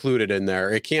to be included in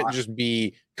there. It can't just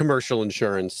be commercial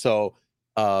insurance. So,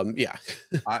 yeah.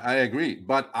 I agree,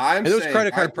 but and those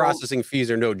credit card processing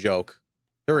fees are no joke.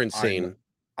 They're insane.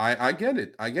 I get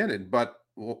it. But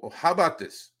how about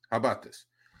this?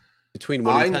 Between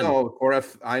 1 and 10.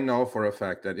 I know for a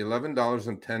fact that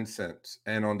 $11.10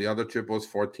 and on the other trip was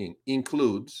 14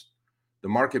 includes the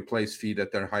marketplace fee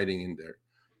that they're hiding in there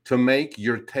to make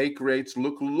your take rates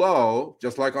look low.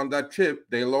 Just like on that trip,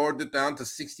 they lowered it down to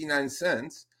 69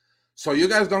 cents. So you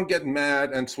guys don't get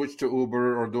mad and switch to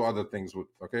Uber or do other things with,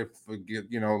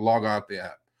 log out the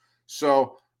app.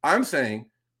 So I'm saying,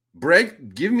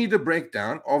 give me the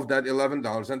breakdown of that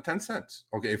 $11.10.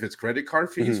 Okay, if it's credit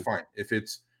card fees, fine. If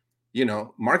it's,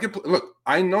 marketplace, look,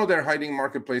 I know they're hiding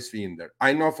marketplace fee in there.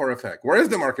 I know for a fact. Where is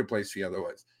the marketplace fee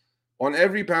otherwise? On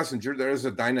every passenger, there is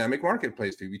a dynamic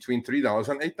marketplace fee between $3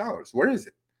 and $8. Where is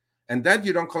it? And that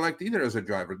you don't collect either as a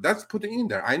driver. That's putting in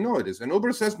there. I know it is. And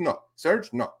Uber says no. Serge,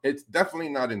 no, it's definitely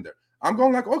not in there. I'm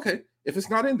going like, okay, if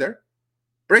it's not in there,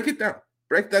 break it down.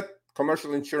 Break that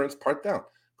commercial insurance part down.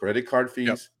 Credit card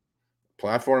fees,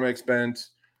 platform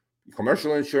expense,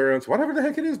 commercial insurance, whatever the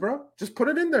heck it is, bro. Just put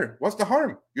it in there. What's the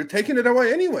harm? You're taking it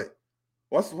away anyway.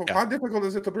 How difficult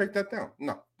is it to break that down?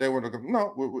 No, they would have.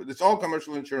 No, it's all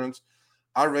commercial insurance.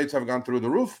 Our rates have gone through the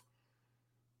roof.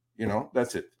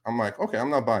 That's it. I'm like, okay, I'm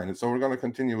not buying it. So we're going to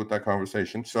continue with that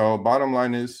conversation. So bottom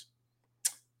line is,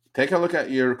 take a look at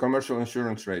your commercial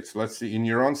insurance rates. Let's see in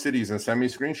your own cities and send me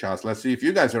screenshots. Let's see if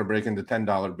you guys are breaking the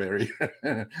 $10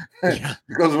 barrier.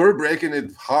 Because we're breaking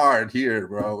it hard here,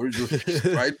 bro. We're just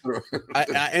right through.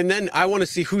 And then I want to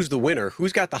see who's the winner.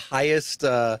 Who's got the highest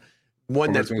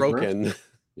one that's broken?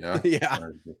 Yeah. Yeah.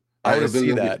 I want to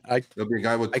see that. There'll be a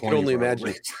guy with 20. I can only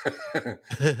imagine.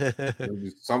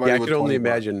 Somebody I with could only 20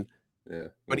 imagine. Yeah.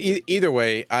 But either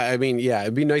way, I mean, yeah,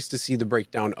 it'd be nice to see the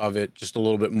breakdown of it just a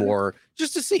little bit more,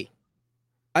 just to see.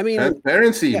 I mean,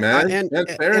 transparency, man.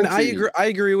 And I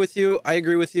agree with you. I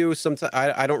agree with you. Sometimes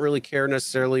I don't really care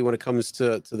necessarily when it comes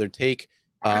to their take.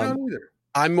 I don't either.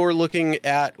 I'm more looking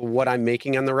at what I'm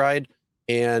making on the ride,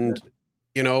 and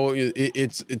you know,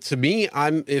 it's to me.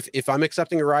 If I'm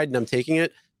accepting a ride and I'm taking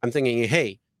it, I'm thinking,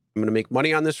 hey, I'm going to make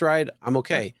money on this ride. I'm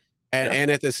okay. And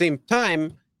at the same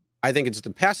time, I think it's the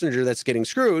passenger that's getting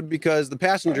screwed because the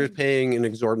passenger is paying an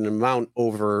exorbitant amount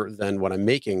over than what I'm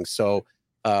making. So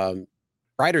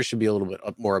riders should be a little bit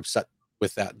more upset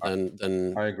with that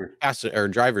than I agree. Or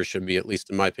drivers should be, at least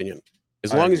in my opinion.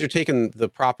 As long as you're taking the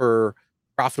proper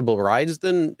profitable rides,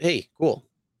 then hey, cool.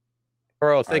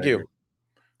 Caro, thank you.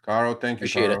 Caro, thank you.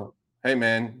 Appreciate it. Hey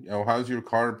man, you know, how's your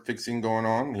car fixing going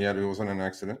on? It was in an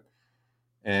accident.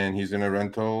 And he's in a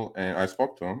rental, and I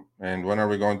spoke to him. And when are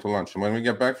we going to lunch? And when we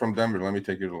get back from Denver, let me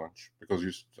take you to lunch because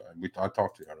I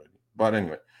talked to you already. But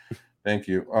anyway, thank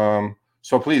you.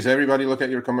 So please, everybody, look at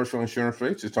your commercial insurance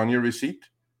rates. It's on your receipt.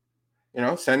 You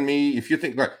know, send me if you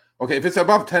think like, okay, if it's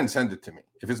above 10, send it to me.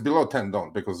 If it's below 10,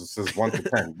 don't, because it says 1 to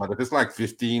 10. But if it's like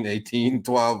 15, 18,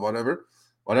 12,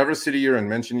 whatever city you're in,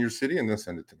 mention your city and then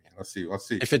send it to me. Let's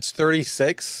see. If it's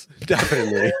 36,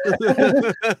 definitely.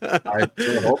 I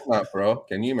sure hope not, bro.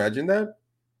 Can you imagine that?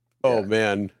 Oh,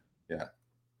 man. Yeah.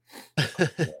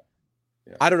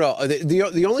 I don't know.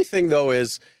 The only thing, though,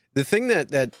 is the thing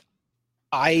that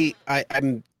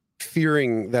I'm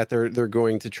fearing that they're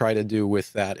going to try to do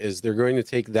with that is they're going to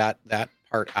take that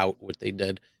part out, what they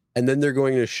did, and then they're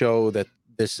going to show that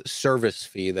this service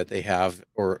fee that they have,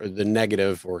 or the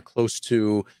negative or close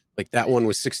to, like that one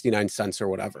was 69 cents or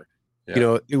whatever. Yeah. You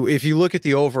know, if you look at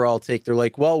the overall take, they're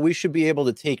like, well, we should be able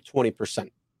to take 20%.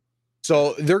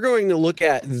 So they're going to look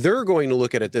at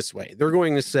it this way. They're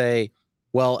going to say,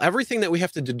 well, everything that we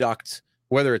have to deduct,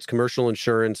 whether it's commercial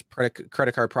insurance,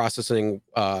 credit card processing,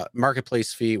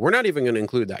 marketplace fee, we're not even going to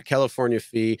include that. California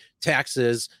fee,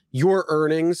 taxes, your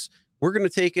earnings, we're going to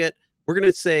take it. We're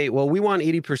going to say, well, we want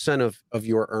 80% of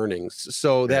your earnings.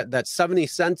 So that 70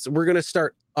 cents, we're going to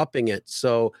start upping it.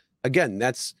 So again,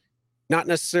 that's not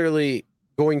necessarily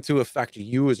going to affect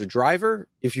you as a driver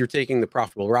if you're taking the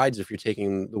profitable rides, if you're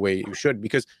taking the way you should,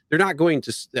 because they're not going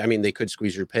to, I mean, they could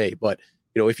squeeze your pay, but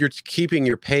you know, if you're keeping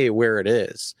your pay where it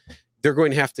is, they're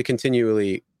going to have to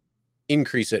continually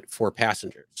increase it for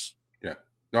passengers. Yeah.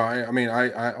 No, I mean,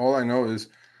 I all I know is,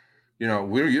 you know,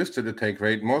 we're used to the take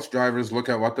rate. Most drivers look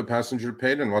at what the passenger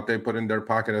paid and what they put in their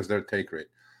pocket as their take rate.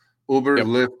 Uber,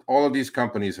 Lyft, all of these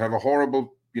companies have a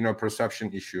horrible, you know,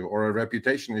 perception issue or a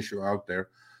reputation issue out there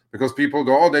because people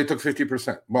go, oh, they took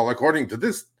 50%. Well, according to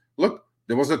this, look,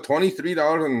 there was a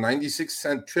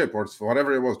 $23.96 trip or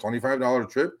whatever it was, $25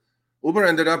 trip. Uber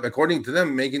ended up, according to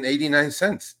them, making 89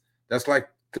 cents. That's like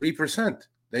 3%.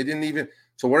 They didn't even.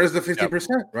 So where is the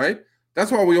 50%, right? That's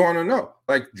what we want to know.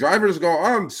 Like drivers go, oh,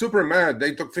 I'm super mad.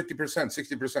 They took 50%,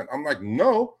 60%. I'm like,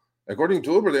 no. According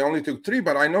to Uber, they only took 3,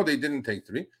 but I know they didn't take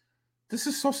 3. This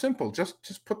is so simple.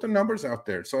 Just put the numbers out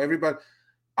there. So everybody,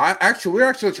 we're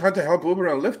actually trying to help Uber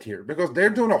and Lyft here because they're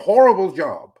doing a horrible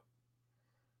job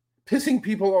pissing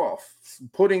people off,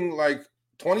 putting like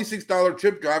 $26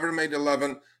 trip, driver made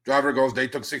 11, driver goes, they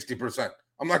took 60%.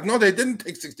 I'm like, no, they didn't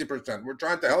take 60%. We're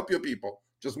trying to help you people.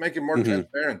 Just make it more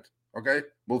transparent. Okay,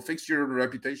 we'll fix your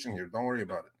reputation here. Don't worry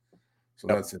about it. So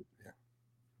that's it. Yeah.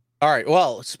 All right.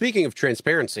 Well, speaking of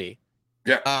transparency,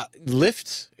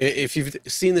 Lyft, if you've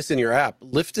seen this in your app,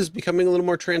 Lyft is becoming a little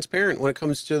more transparent when it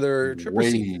comes to their trip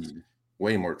receipts.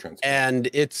 Way more transparent. And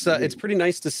it's pretty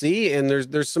nice to see. And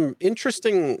there's some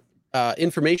interesting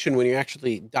information when you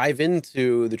actually dive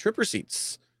into the trip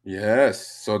receipts. Yes.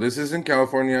 So this is in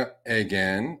California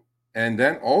again. And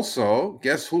then also,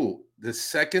 guess who? The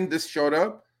second this showed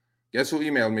up, guess who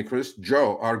emailed me, Chris?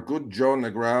 Joe, our good Joe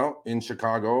Negrao in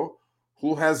Chicago,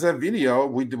 who has a video.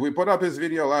 We put up his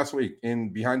video last week in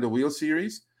Behind the Wheel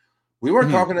series. We were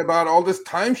talking about all this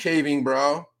time shaving,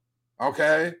 bro.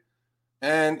 Okay.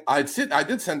 And I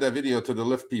did send that video to the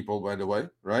Lyft people, by the way,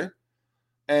 right?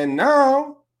 And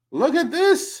now, look at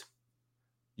this.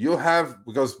 You have,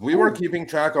 because we were keeping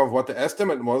track of what the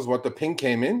estimate was, what the ping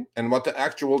came in, and what the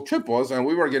actual trip was, and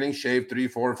we were getting shaved 3,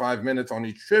 4, 5 minutes on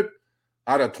each trip.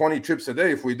 Out of 20 trips a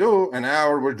day, if we do an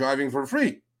hour, we're driving for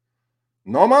free.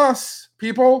 No mas,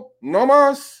 people, no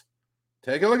mas.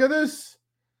 Take a look at this.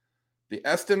 The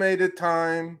estimated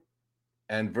time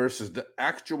and versus the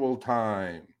actual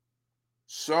time.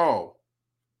 So,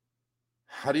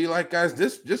 how do you like, guys,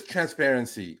 this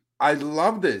transparency? I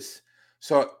love this.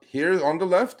 So here on the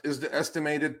left is the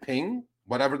estimated ping,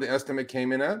 whatever the estimate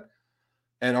came in at.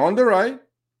 And on the right,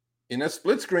 in a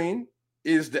split screen,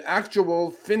 is the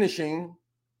actual finishing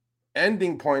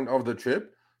ending point of the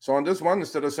trip. So on this one,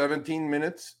 instead of 17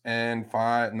 minutes and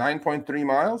 9.3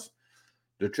 miles,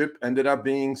 the trip ended up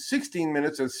being 16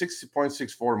 minutes and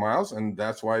 6.64 miles. And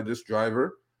that's why this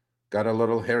driver got a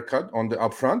little haircut on the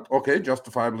upfront. Okay,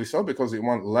 justifiably so, because he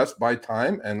won less by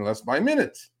time and less by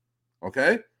minutes.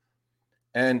 Okay.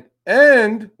 And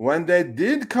when they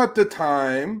did cut the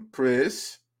time,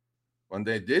 Chris, when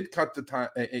they did cut the time,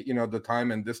 the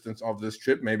time and distance of this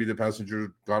trip, maybe the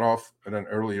passenger got off at an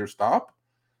earlier stop.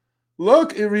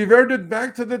 Look, it reverted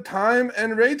back to the time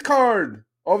and rate card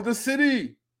of the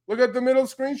city. Look at the middle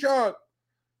screenshot.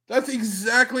 That's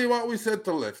exactly what we said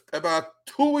to Lyft about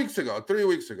 3 weeks ago.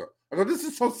 I go, this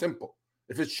is so simple.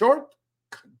 If it's short,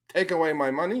 take away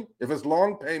my money. If it's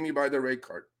long, pay me by the rate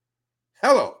card.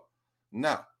 Hello.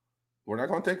 Now, we're not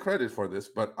going to take credit for this,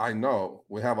 but I know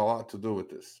we have a lot to do with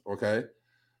this, okay?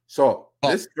 So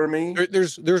this for me...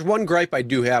 There's one gripe I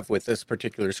do have with this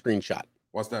particular screenshot.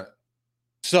 What's that?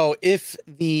 So if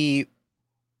the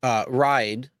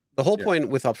ride, the whole point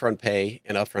with upfront pay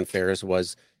and upfront fares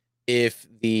was if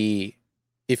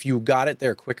you got it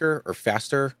there quicker or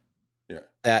faster,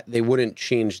 that they wouldn't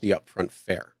change the upfront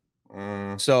fare.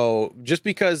 So just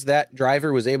because that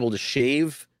driver was able to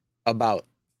shave about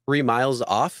 3 miles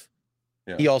off,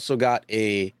 he also got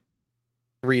a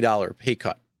 $3 pay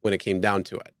cut when it came down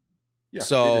to it. Yeah,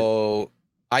 so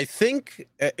I think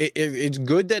it's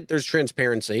good that there's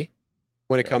transparency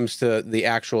when it comes to the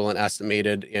actual and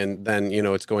estimated, and then,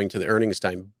 it's going to the earnings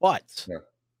time. But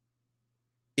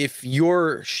if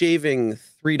you're shaving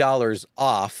 $3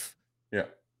 off,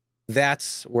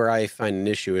 that's where I find an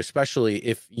issue, especially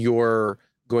if you're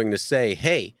going to say,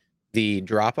 hey, the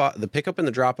pickup and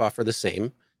the drop off are the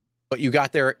same, but you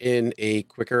got there in a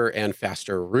quicker and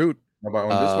faster route. But on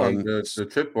this one, the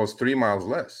trip was 3 miles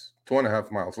less,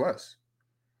 2.5 miles less.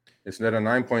 Instead of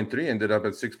 9.3, ended up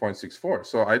at 6.64.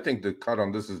 So I think the cut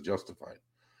on this is justified.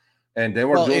 And they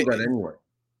were doing that anyway.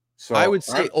 So I would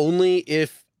say only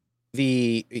if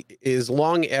as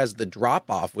long as the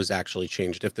drop-off was actually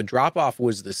changed. If the drop-off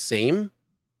was the same,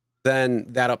 then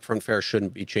that upfront fare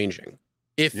shouldn't be changing.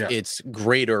 If it's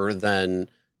greater than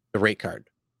the rate card.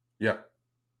 Yeah.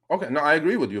 Okay. No, I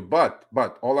agree with you. But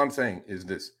all I'm saying is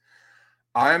this.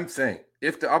 I'm saying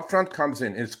if the upfront comes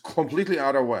in, it's completely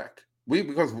out of whack.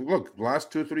 Because look,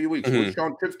 last 2-3 weeks, we've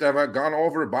shown trips that have gone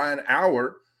over by an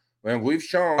hour, and we've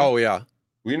shown. Oh yeah.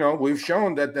 We've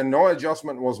shown that no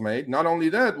adjustment was made. Not only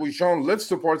that, we've shown Lyft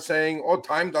support saying, "Oh,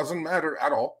 time doesn't matter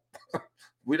at all.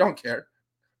 We don't care."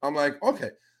 I'm like, okay.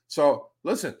 So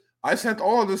listen, I sent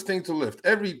all of this thing to Lyft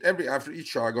every after each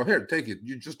show. I go, here, take it.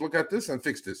 You just look at this and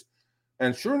fix this.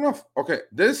 And sure enough, okay,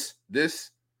 this.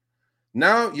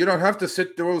 Now you don't have to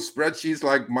sit through spreadsheets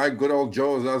like my good old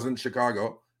Joe does in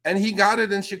Chicago. And he got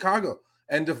it in Chicago.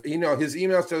 And his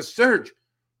email says, Serge,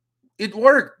 it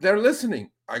worked. They're listening.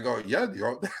 I go, yeah,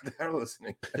 they're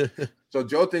listening. So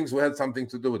Joe thinks we had something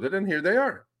to do with it. And here they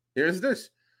are. Here's this.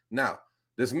 Now,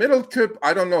 this middle trip,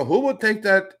 I don't know who would take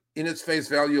that in its face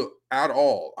value at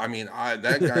all. I mean,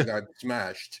 that guy got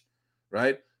smashed,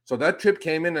 right? So that trip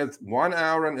came in at 1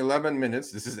 hour and 11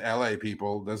 minutes. This is LA,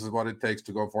 people. This is what it takes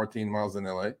to go 14 miles in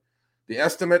LA. The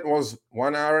estimate was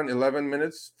 1 hour and 11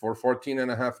 minutes for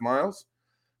 14.5 miles.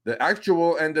 The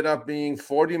actual ended up being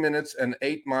 40 minutes and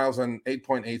 8 miles and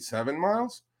 8.87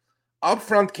 miles.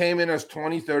 Upfront came in as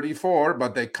 2034,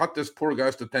 but they cut this poor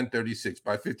guy's to 1036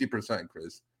 by 50%,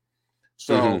 Chris.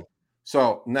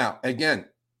 So now, again,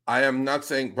 I am not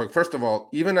saying, but first of all,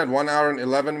 even at 1 hour and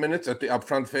 11 minutes at the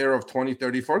upfront fare of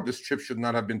 2034, this trip should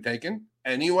not have been taken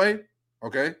anyway,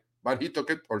 okay? But he took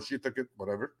it or she took it,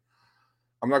 whatever.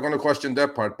 I'm not going to question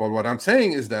that part, but what I'm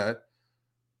saying is that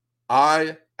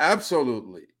I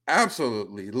absolutely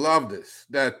love this,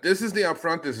 that this is the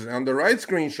upfront. This is on the right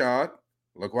screenshot.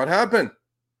 Look what happened.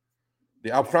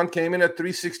 The upfront came in at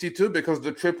 362 because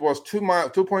the trip was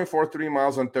 2.43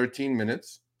 miles and 13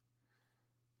 minutes.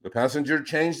 The passenger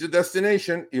changed the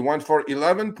destination. He went for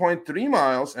 11.3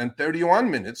 miles and 31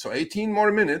 minutes, so 18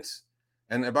 more minutes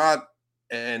and about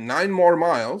 9 more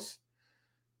miles.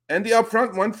 And the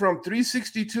upfront went from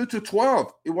 362 to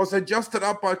 12. It was adjusted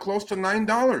up by close to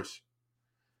 $9.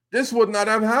 This would not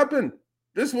have happened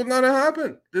This would not have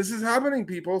happened. This is happening,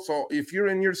 people. So if you're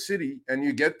in your city and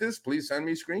you get this, please send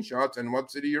me screenshots and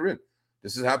what city you're in.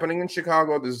 This is happening in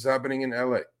Chicago. This is happening in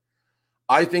LA.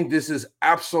 I think this is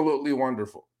absolutely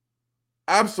wonderful.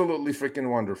 Absolutely freaking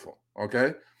wonderful.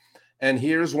 Okay. And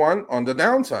here's one on the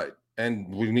downside.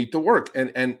 And we need to work.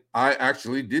 And I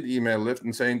actually did email Lyft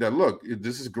and saying that, look,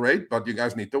 this is great, but you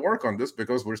guys need to work on this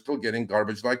because we're still getting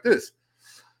garbage like this.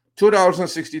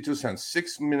 $2.62,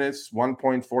 6 minutes,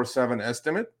 1.47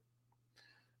 estimate.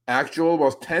 Actual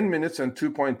was 10 minutes and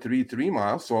 2.33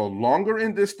 miles. So longer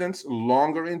in distance,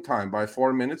 longer in time by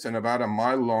 4 minutes and about a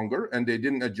mile longer. And they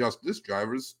didn't adjust this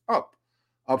driver's up.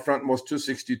 Upfront was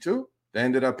 262. They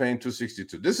ended up paying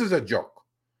 262. This is a joke.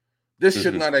 This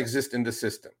should not exist in the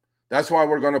system. That's why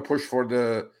we're going to push for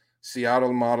the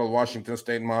Seattle model, Washington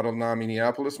State model, now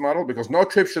Minneapolis model, because no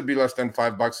trip should be less than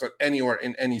 $5 anywhere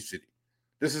in any city.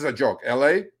 This is a joke.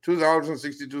 LA,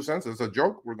 $2.62. It's a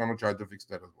joke. We're going to try to fix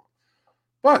that as well.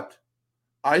 But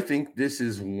I think this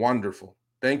is wonderful.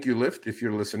 Thank you, Lyft, if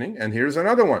you're listening. And here's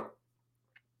another one.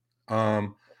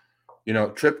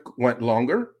 Trip went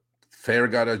longer. Fare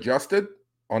got adjusted.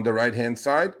 On the right-hand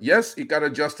side, yes, it got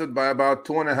adjusted by about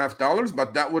 $2.50,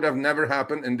 but that would have never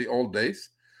happened in the old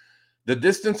days. The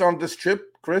distance on this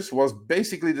trip, Chris, was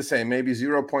basically the same, maybe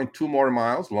 0.2 more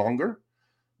miles longer.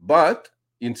 But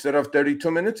instead of 32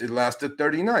 minutes, it lasted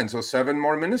 39. So 7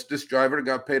 more minutes. This driver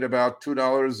got paid about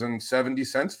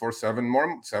 $2.70 for 7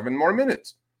 more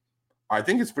minutes. I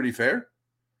think it's pretty fair.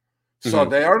 So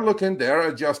they are looking, they are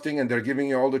adjusting, and they're giving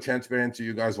you all the transparency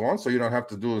you guys want, so you don't have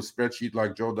to do a spreadsheet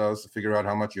like Joe does to figure out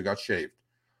how much you got shaved.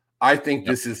 I think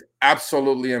this is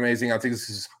absolutely amazing. I think this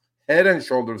is head and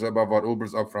shoulders above what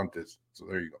Uber's Upfront is. So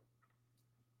there you go.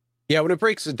 Yeah, when it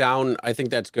breaks it down, I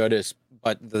think that's good.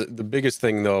 But the biggest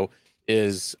thing, though,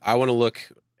 is I want to look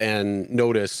and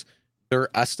notice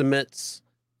their estimates.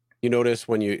 You notice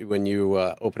when you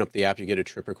open up the app, you get a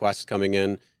trip request coming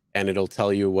in, and it'll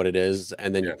tell you what it is,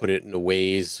 and then you put it in a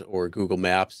Waze or Google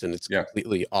Maps, and it's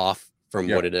completely off from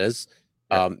what it is.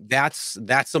 That's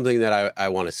something that I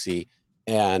want to see.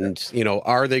 And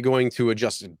are they going to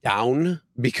adjust it down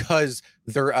because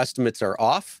their estimates are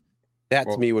off? That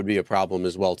to me would be a problem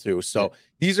as well too. So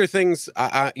these are things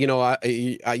you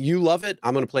love it.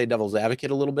 I'm going to play devil's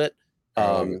advocate a little bit.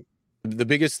 The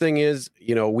biggest thing is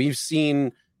we've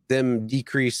seen them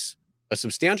decrease a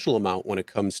substantial amount when it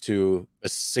comes to a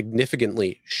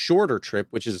significantly shorter trip,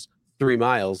 which is 3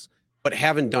 miles, but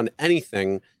haven't done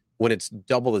anything when it's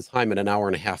double the time and an hour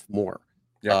and a half more.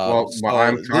 These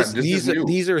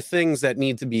are things that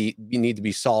need to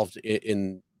be solved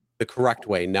in the correct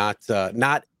way, not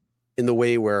in the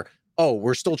way where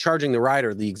we're still charging the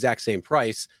rider the exact same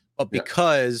price, but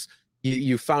because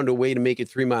you found a way to make it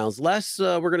 3 miles less,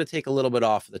 we're going to take a little bit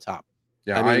off the top.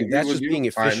 I mean, that's just being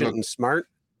efficient and smart.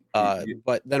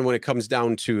 But then when it comes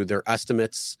down to their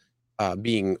estimates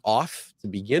being off to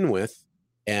begin with,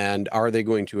 and are they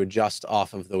going to adjust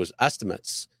off of those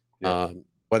estimates,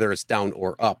 whether it's down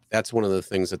or up, that's one of the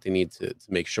things that they need to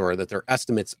make sure that their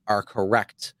estimates are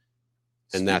correct.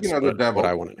 And that's what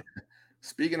I want to know.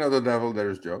 Speaking of the devil,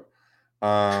 there's Joe.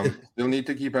 Still need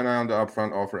to keep an eye on the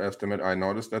upfront offer estimate. I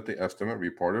noticed that the estimate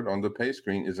reported on the pay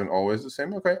screen isn't always the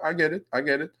same. Okay, I get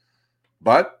it.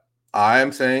 But I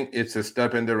am saying it's a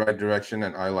step in the right direction,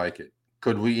 and I like it.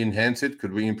 Could we enhance it?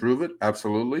 Could we improve it?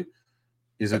 Absolutely.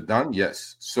 Is it done?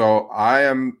 Yes. So I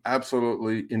am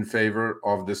absolutely in favor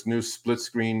of this new split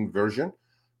screen version.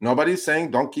 Nobody's saying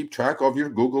don't keep track of your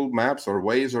Google Maps or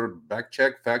Waze or fact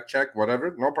check,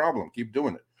 whatever. No problem. Keep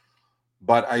doing it.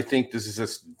 But I think this is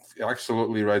an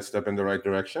absolutely right step in the right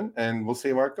direction, and we'll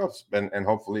see where it goes. And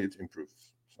hopefully it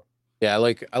improves. Yeah, I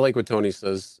like what Tony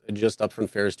says. Adjust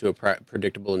upfront fares to a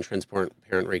predictable and transparent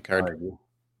parent rate card.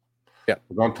 Yeah,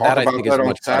 we're going to talk about that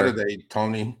on Saturday,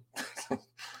 Tony.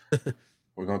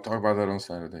 We're going to talk about that on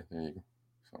Saturday. There you go.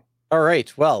 So. All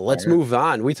right. Well, let's move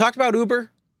on. We talked about Uber.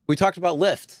 We talked about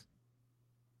Lyft.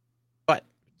 But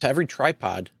to every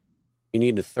tripod, you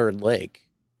need a third leg.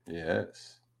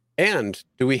 Yes. And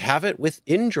do we have it with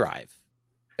InDrive?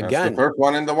 Again, that's the first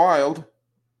one in the wild.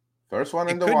 First one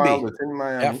in the wild. It's in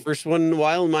Miami. Yeah, first one in the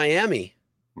wild in Miami.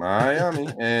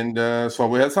 And so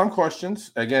we had some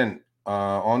questions. Again,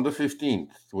 on the 15th,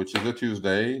 which is a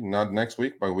Tuesday, not next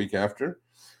week, but a week after,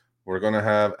 we're going to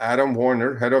have Adam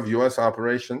Warner, head of U.S.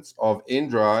 operations of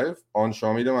InDrive on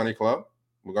Show Me the Money Club.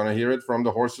 We're going to hear it from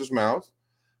the horse's mouth.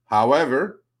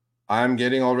 However, I'm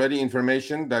getting already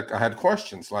information that I had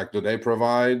questions, like do they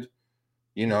provide,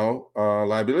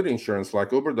 liability insurance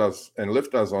like Uber does and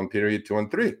Lyft does on period 2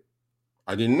 and 3?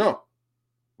 I didn't know.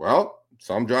 Well,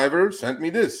 some driver sent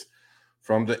me this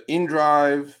from the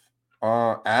InDrive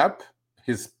app.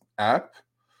 his app,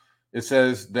 it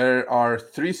says there are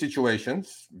 3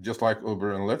 situations, just like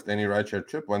Uber and Lyft, any rideshare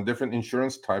trip, when different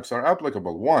insurance types are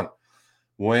applicable. 1,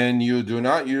 when you do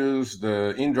not use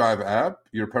the InDrive app,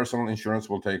 your personal insurance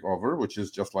will take over, which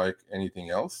is just like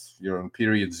anything else. You're on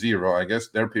period 0. I guess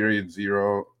their period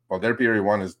 0, or their period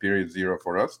 1 is period 0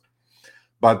 for us.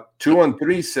 But 2 and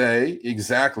 3 say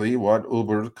exactly what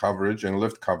Uber coverage and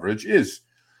Lyft coverage is.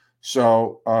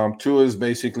 So 2 is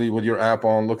basically with your app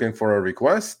on looking for a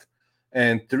request.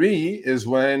 And 3 is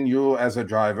when you, as a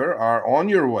driver, are on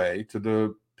your way to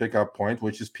the pickup point,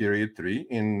 which is period 3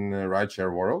 in the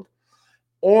rideshare world.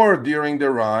 Or during the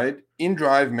ride,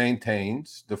 InDrive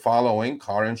maintains the following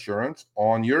car insurance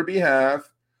on your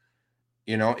behalf,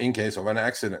 in case of an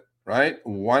accident, right?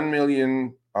 1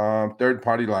 million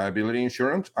third-party liability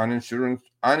insurance,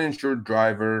 uninsured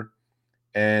driver,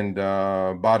 and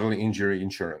bodily injury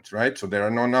insurance, right? So there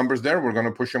are no numbers there. We're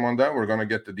going to push them on that. We're going to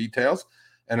get the details.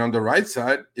 And on the right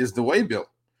side is the way bill,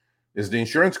 is the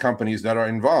insurance companies that are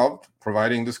involved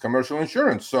providing this commercial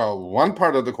insurance. So one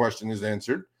part of the question is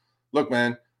answered. Look,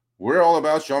 man, we're all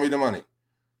about show me the money.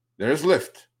 There's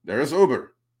Lyft. There's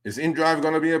Uber. Is InDrive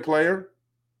going to be a player?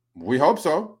 We hope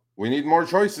so. We need more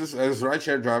choices as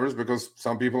rideshare drivers because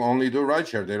some people only do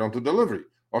rideshare. They don't do delivery.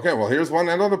 Okay, well, here's one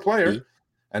another player.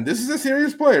 And this is a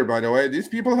serious player, by the way. These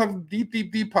people have deep,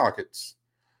 deep, deep pockets.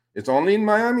 It's only in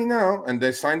Miami now, and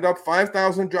they signed up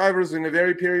 5,000 drivers in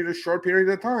a short period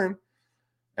of time.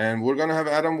 And we're going to have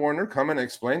Adam Warner come and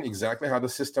explain exactly how the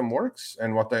system works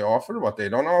and what they offer, what they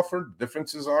don't offer,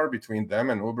 differences are between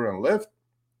them and Uber and Lyft.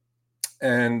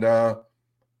 And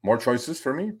more choices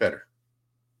for me, better.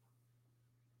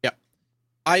 Yeah,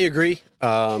 I agree.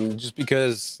 Just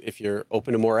because if you're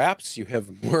open to more apps, you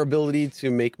have more ability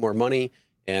to make more money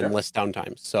and less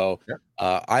downtime. So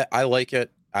I like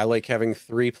it. I like having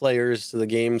 3 players to the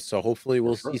game. So hopefully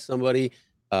we'll see somebody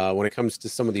when it comes to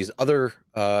some of these other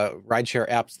rideshare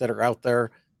apps that are out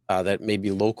there that may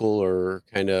be local or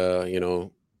kind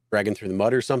of, dragging through the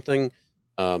mud or something.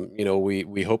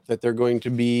 We hope that they're going to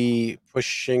be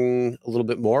pushing a little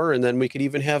bit more, and then we could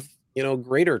even have,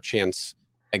 greater chance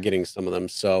at getting some of them.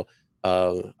 So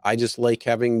I just like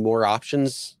having more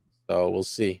options. So we'll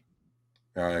see.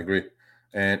 I agree.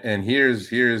 And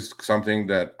here's something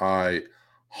that I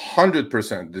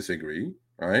 100% disagree,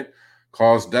 right?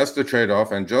 Because that's the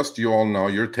trade-off. And just you all know,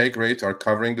 your take rates are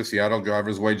covering the Seattle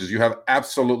drivers' wages. You have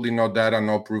absolutely no data,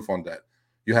 no proof on that.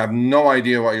 You have no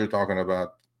idea what you're talking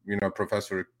about.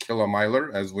 Professor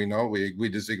Kilomeiler, as we know, we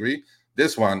disagree.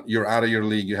 This one, you're out of your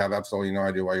league. You have absolutely no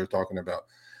idea what you're talking about.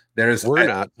 We're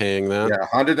not paying that. Yeah,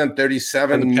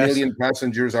 137 million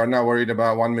passengers are not worried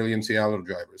about 1 million Seattle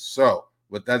drivers. So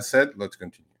with that said, let's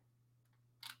continue.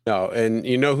 No, and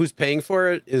who's paying for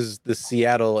it is the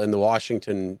Seattle and the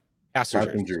Washington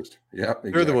passengers. Yeah,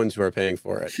 exactly. They're the ones who are paying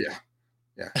for it.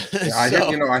 Yeah.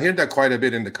 I hear that quite a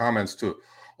bit in the comments too.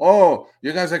 Oh,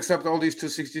 you guys accept all these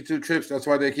 262 trips. That's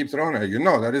why they keep throwing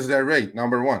it. That is their rate,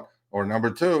 number 1. Or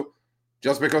number 2,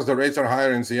 just because the rates are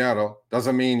higher in Seattle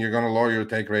doesn't mean you're going to lower your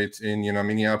take rates in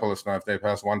Minneapolis now if they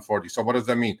pass 140. So what does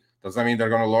that mean? Does that mean they're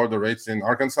going to lower the rates in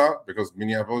Arkansas because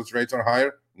Minneapolis rates are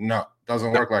higher? No,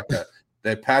 doesn't work like that.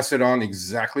 They pass it on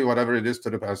exactly whatever it is to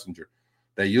the passenger.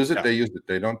 They use it, they use it.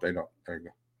 They don't. There you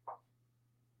go.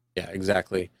 Yeah,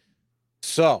 exactly.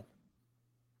 So,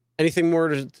 anything more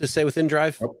to say with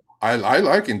InDrive? I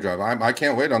like InDrive. I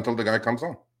can't wait until the guy comes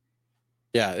on.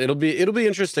 Yeah, it'll be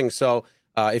interesting. So,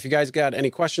 if you guys got any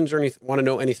questions or want to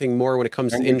know anything more when it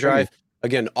comes to InDrive,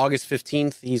 again, August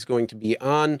 15th, he's going to be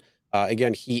on.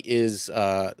 Again, he is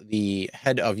the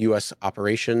head of U.S.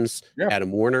 operations,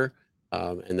 Adam Warner.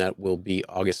 And that will be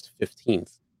August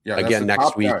 15th. Yeah, again,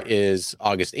 next week is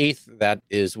August 8th. That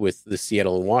is with the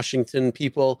Seattle and Washington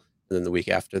people. And then the week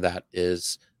after that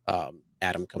is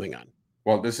Adam coming on.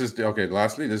 Well,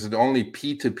 lastly, this is the only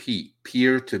P2P,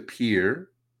 peer-to-peer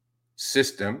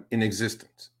system in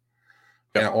existence.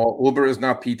 Yep. And Uber is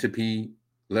not P2P.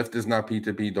 Lyft is not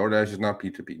P2P. DoorDash is not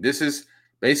P2P. This is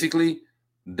basically,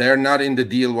 they're not in the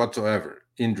deal whatsoever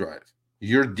in Drive.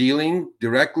 You're dealing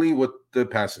directly with the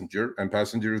passenger, and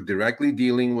passenger is directly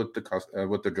dealing with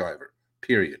the driver,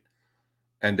 period.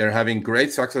 And they're having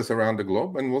great success around the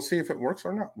globe, and we'll see if it works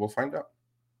or not. We'll find out.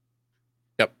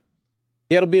 Yep.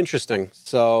 Yeah, it'll be interesting.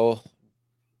 So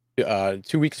 2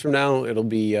 weeks from now, it'll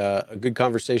be a good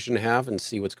conversation to have and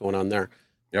see what's going on there.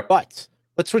 Yep. But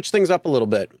let's switch things up a little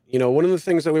bit. One of the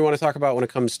things that we want to talk about when it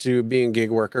comes to being a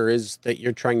gig worker is that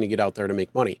you're trying to get out there to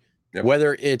make money. Yep.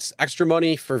 Whether it's extra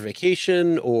money for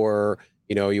vacation or,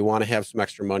 you want to have some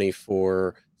extra money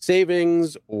for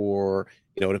savings or,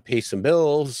 to pay some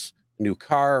bills, new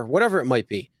car, whatever it might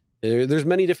be. There's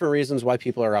many different reasons why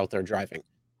people are out there driving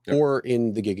or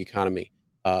in the gig economy.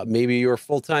 Maybe you're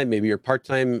full-time, maybe you're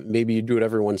part-time, maybe you do it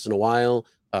every once in a while.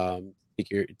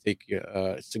 Take your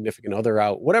significant other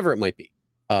out, whatever it might be.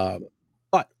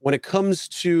 But when it comes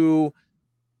to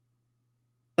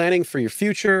planning for your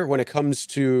future, when it comes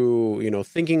to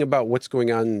thinking about what's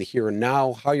going on in the here and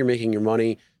now, how you're making your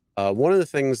money, one of the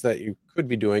things that you could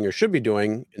be doing or should be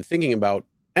doing and thinking about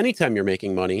anytime you're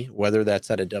making money, whether that's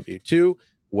at a W-2,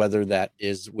 whether that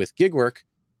is with gig work,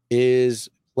 is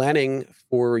planning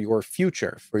for your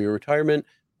future, for your retirement,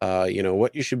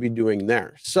 what you should be doing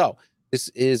there. So this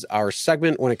is our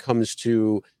segment when it comes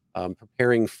to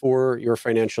preparing for your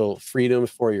financial freedom,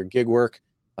 for your gig work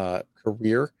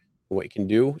career, what you can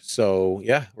do. So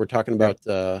yeah, we're talking about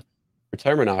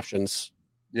retirement options.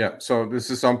 Yeah, so this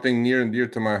is something near and dear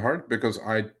to my heart because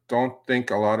I don't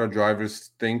think a lot of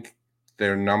drivers think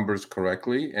their numbers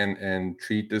correctly and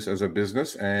treat this as a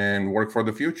business and work for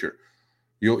the future.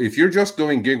 If you're just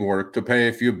doing gig work to pay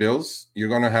a few bills, you're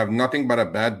going to have nothing but a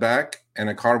bad back and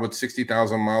a car with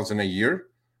 60,000 miles in a year,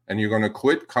 and you're going to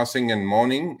quit cussing and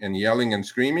moaning and yelling and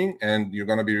screaming, and you're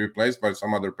going to be replaced by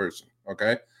some other person,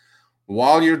 okay?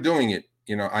 While you're doing it,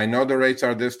 I know the rates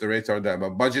are this, the rates are that,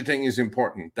 but budgeting is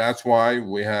important. That's why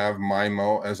we have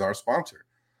MyMo as our sponsor.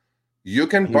 You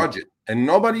can budget, and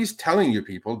nobody's telling you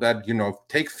people that,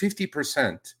 take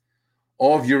 50%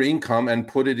 of your income and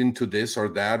put it into this or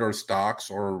that or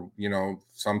stocks or,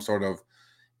 some sort of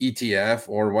ETF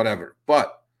or whatever.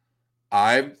 But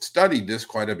I've studied this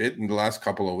quite a bit in the last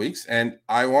couple of weeks, and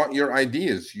I want your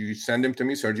ideas. You send them to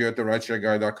me,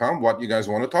 Sergio@therideshareguy.com, what you guys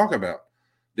want to talk about.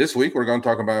 This week, we're going to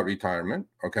talk about retirement,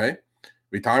 okay?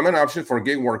 Retirement option for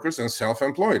gig workers and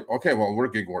self-employed. Okay, well, we're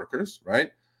gig workers,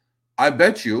 right? I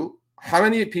bet you, how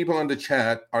many people in the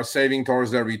chat are saving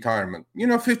towards their retirement?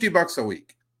 $50 a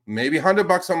week, maybe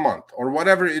 $100 a month, or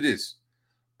whatever it is.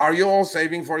 Are you all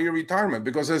saving for your retirement?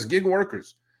 Because as gig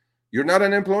workers, you're not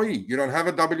an employee. You don't have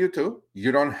a W-2.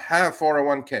 You don't have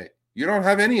 401k. You don't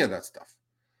have any of that stuff.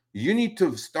 You need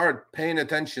to start paying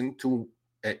attention to,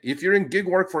 if you're in gig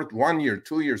work for 1 year,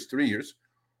 2 years, 3 years,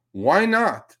 why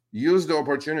not use the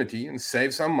opportunity and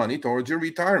save some money towards your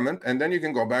retirement? And then you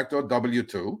can go back to a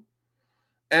W-2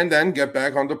 and then get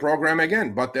back on the program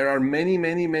again. But there are many,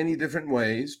 many, many different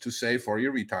ways to save for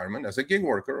your retirement as a gig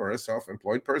worker or a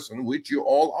self-employed person, which you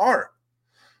all are.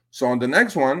 So on the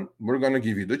next one, we're going to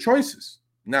give you the choices.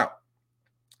 Now,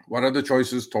 what are the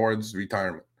choices towards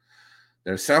retirement?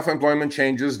 There's self-employment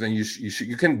changes. Then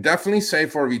you can definitely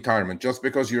save for retirement. Just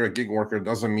because you're a gig worker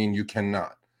doesn't mean you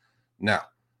cannot. Now,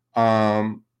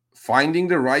 finding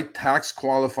the right tax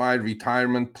qualified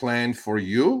retirement plan for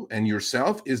you and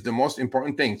yourself is the most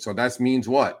important thing. So that means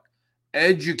what?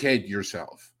 Educate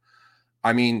yourself.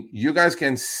 I mean, you guys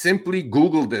can simply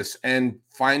Google this and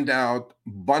find out a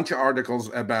bunch of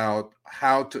articles about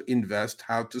how to invest,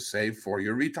 how to save for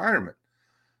your retirement.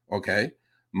 Okay.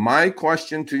 My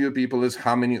question to you people is,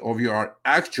 how many of you are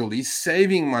actually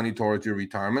saving money towards your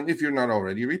retirement if you're not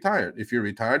already retired? If you're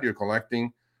retired, you're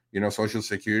collecting, Social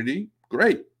Security,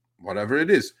 great, whatever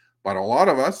it is. But a lot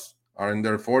of us are in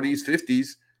their 40s,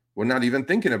 50s. We're not even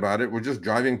thinking about it. We're just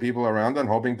driving people around and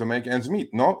hoping to make ends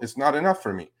meet. No, it's not enough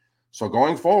for me. So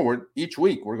going forward, each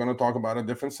week, we're going to talk about a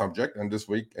different subject. And this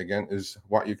week, again, is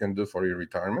what you can do for your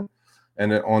retirement.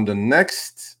 And then on the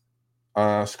next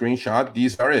screenshot,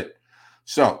 these are it.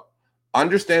 So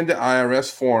understand the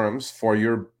IRS forms for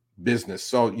your business.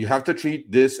 So you have to treat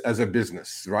this as a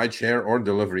business, rideshare or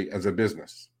delivery as a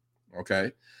business.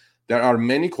 Okay. There are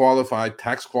many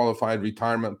tax qualified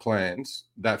retirement plans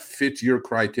that fit your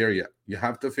criteria. You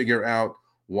have to figure out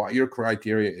what your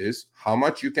criteria is, how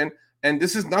much you can. And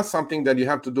this is not something that you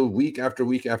have to do week after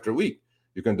week after week.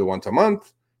 You can do once a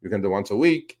month. You can do once a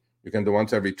week. You can do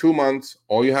once every 2 months.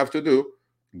 All you have to do,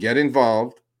 get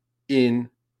involved in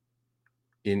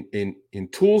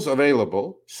tools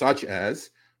available, such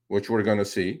as, which we're going to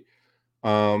see.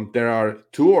 There are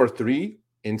 2 or 3.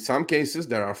 In some cases,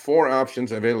 there are 4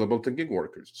 options available to gig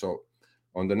workers. So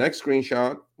on the next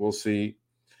screenshot, we'll see,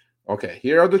 okay,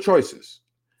 here are the choices.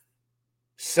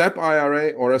 SEP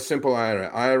IRA or a simple IRA.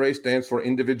 IRA stands for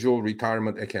individual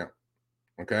retirement account.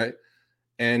 Okay.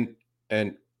 And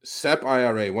SEP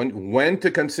IRA, when to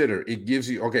consider, it gives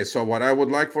you, okay, so what I would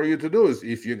like for you to do is,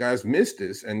 if you guys missed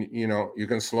this and you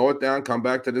can slow it down, come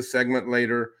back to this segment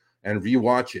later and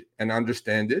rewatch it and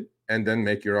understand it, and then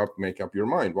make up your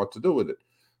mind what to do with it.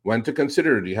 When to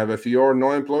consider it. You have a few or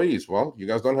no employees. Well, you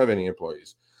guys don't have any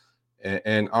employees.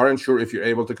 And are insured if you're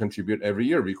able to contribute every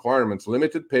year. Requirements: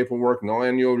 limited paperwork, no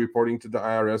annual reporting to the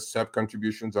IRS. SEP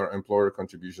contributions are employer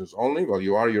contributions only. Well,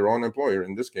 you are your own employer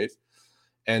in this case.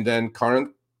 And then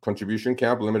current contribution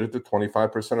cap limited to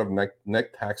 25% of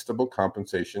net taxable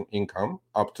compensation income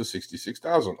up to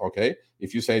 $66,000. Okay,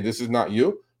 if you say this is not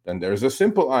you, then there's a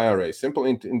simple IRA, simple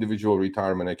individual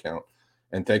retirement account,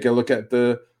 and take a look at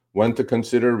the when to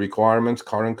consider requirements,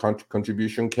 current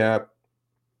contribution cap,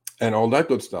 and all that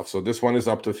good stuff. So this one is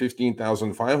up to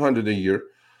 $15,500 a year,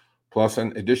 plus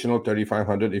an additional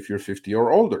 $3,500 if you're 50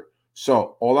 or older.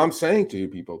 So all I'm saying to you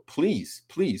people, please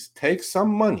take some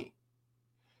money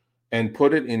and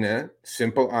put it in a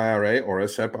simple IRA or a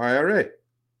SEP IRA.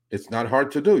 It's not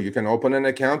hard to do. You can open an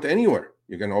account anywhere.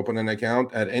 You can open an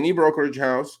account at any brokerage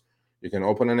house. You can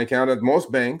open an account at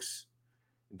most banks.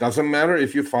 It doesn't matter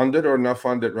if you fund it or not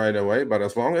fund it right away, but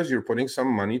as long as you're putting some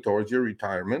money towards your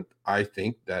retirement, I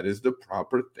think that is the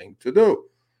proper thing to do.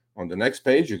 On the next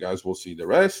page, you guys will see the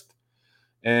rest.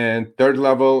 And third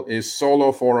level is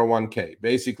solo 401k.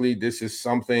 Basically, this is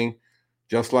something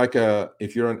just like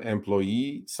if you're an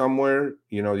employee somewhere,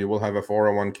 you will have a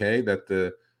 401k that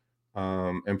the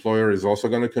employer is also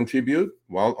going to contribute.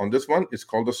 Well, on this one, it's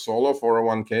called a solo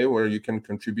 401k where you can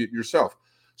contribute yourself.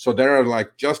 So there are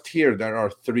there are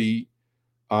three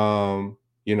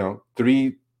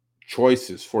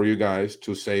choices for you guys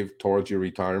to save towards your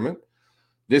retirement.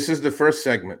 This is the first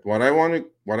segment. What I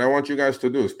want you guys to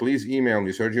do is please email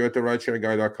me,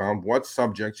 Sergio@therideshareguy.com, what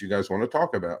subjects you guys want to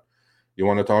talk about. You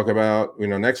want to talk about,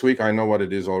 next week, I know what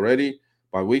it is already.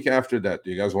 By week after that,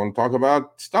 do you guys want to talk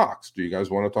about stocks? Do you guys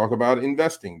want to talk about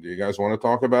investing? Do you guys want to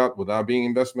talk about, without being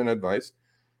investment advice?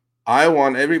 I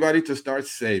want everybody to start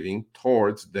saving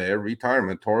towards their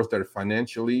retirement, towards their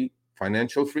financial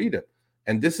freedom.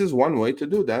 And this is one way to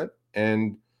do that.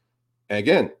 And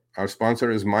again, our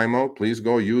sponsor is MyMo. Please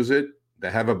go use it.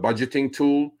 They have a budgeting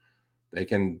tool. They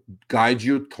can guide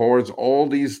you towards all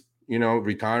these,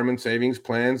 retirement savings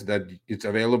plans that it's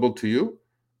available to you,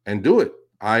 and do it.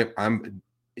 I'm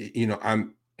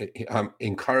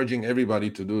encouraging everybody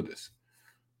to do this.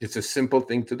 It's a simple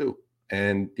thing to do.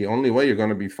 And the only way you're going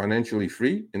to be financially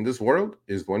free in this world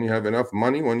is when you have enough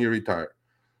money when you retire.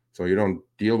 So you don't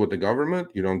deal with the government.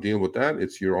 You don't deal with that.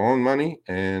 It's your own money.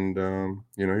 And,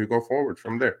 you go forward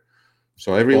from there.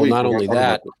 So every week. Not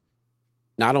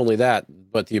only that,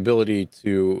 but the ability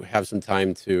to have some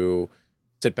time to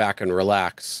sit back and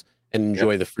relax and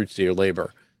enjoy the fruits of your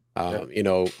labor.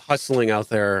 Hustling out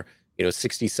there,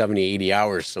 60, 70, 80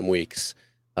 hours some weeks,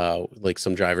 like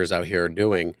some drivers out here are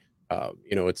doing.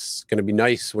 It's going to be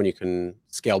nice when you can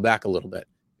scale back a little bit.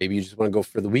 Maybe you just want to go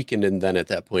for the weekend, and then at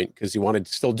that point, because you want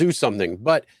to still do something,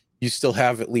 but you still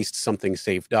have at least something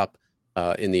saved up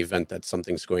in the event that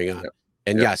something's going on.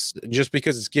 And yes, just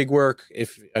because it's gig work,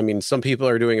 some people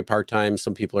are doing it part-time,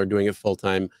 some people are doing it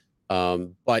full-time.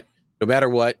 But no matter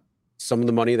what, some of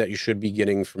the money that you should be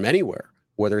getting from anywhere,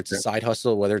 whether it's a side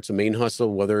hustle, whether it's a main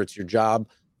hustle, whether it's your job,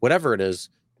 whatever it is,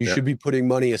 you should be putting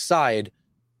money aside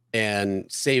and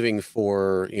saving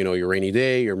for, your rainy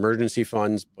day, your emergency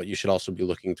funds, but you should also be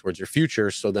looking towards your future.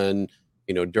 So then,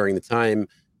 during the time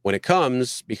when it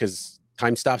comes, because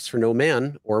time stops for no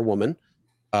man or woman,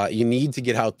 you need to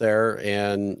get out there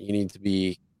and you need to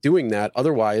be doing that.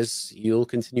 Otherwise, you'll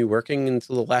continue working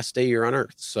until the last day you're on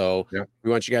earth. So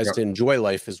we want you guys to enjoy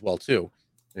life as well, too.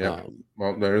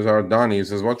 Well, there's our Donnie. He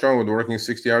says, what's wrong with working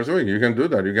 60 hours a week? You can do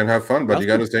that. You can have fun, but you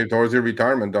got to save towards your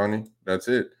retirement, Donnie. That's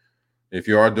it. If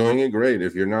you are doing it, great.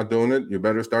 If you're not doing it, you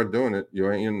better start doing it.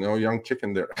 You ain't no young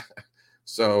chicken there.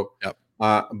 So,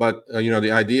 but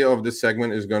the idea of this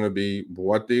segment is going to be,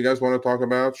 what do you guys want to talk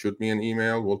about? Shoot me an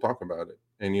email. We'll talk about it.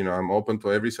 And, I'm open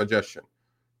to every suggestion.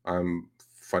 I'm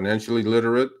financially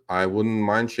literate. I wouldn't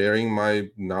mind sharing my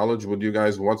knowledge with you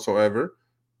guys whatsoever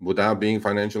without being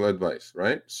financial advice,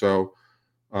 right? So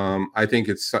I think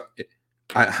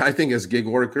I think as gig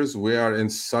workers, we are in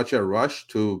such a rush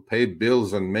to pay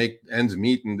bills and make ends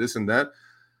meet and this and that.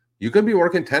 You could be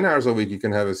working 10 hours a week. You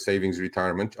can have a savings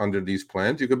retirement under these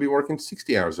plans. You could be working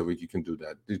 60 hours a week. You can do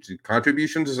that. The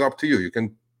contributions is up to you. You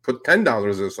can put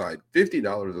 $10 aside,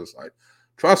 $50 aside.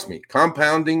 Trust me,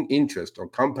 compounding interest or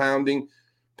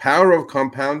power of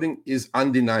compounding is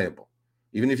undeniable.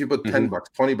 Even if you put $10,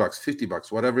 $20,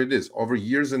 $50, whatever it is, over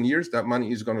years and years, that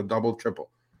money is going to double, triple.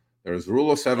 There's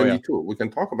rule of 72. We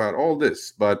can talk about all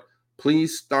this, but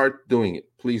please start doing it.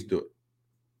 Please do it.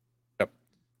 Yep.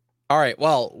 All right.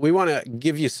 Well, we want to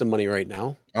give you some money right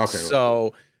now. Okay.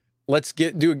 So let's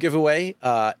do a giveaway.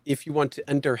 If you want to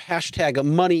enter hashtag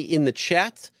money in the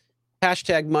chat,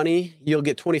 hashtag money, you'll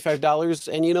get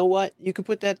 $25. And you know what? You can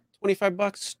put that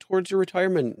 $25 towards your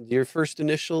retirement, your first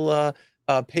initial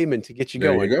payment to get you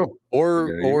going. There you go.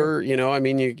 Or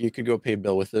you could go pay a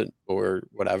bill with it or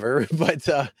whatever. But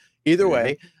either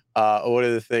way, one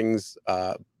of the things,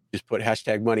 just put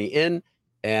hashtag money in.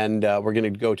 And we're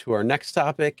going to go to our next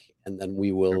topic, and then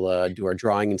we will do our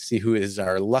drawing and see who is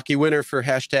our lucky winner for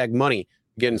hashtag money.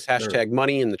 Again, it's hashtag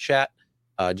money in the chat.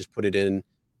 Just put it in,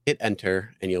 hit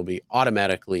enter, and you'll be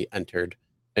automatically entered.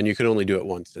 And you can only do it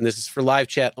once. And this is for live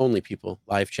chat only, people.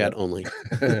 Live chat only.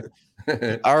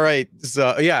 All right.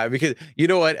 So yeah, because you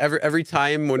know what? Every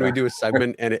time when we do a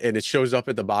segment and it shows up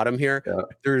at the bottom here,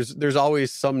 there's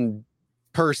always some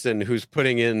person who's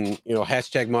putting in,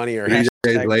 hashtag money or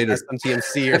hashtag later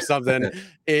SMTMC or something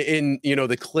in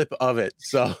the clip of it.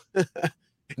 So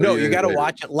no, you got to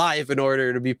watch it live in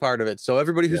order to be part of it. So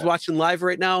everybody who's watching live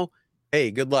right now, hey,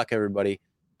 good luck, everybody.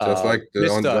 Just like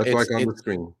on the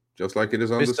screen, just like it is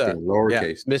on the screen,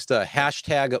 lowercase. Missed a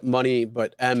hashtag money,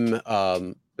 but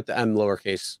with the M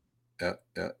lowercase. Yeah.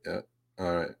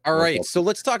 All right. So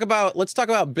let's talk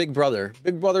about Big Brother.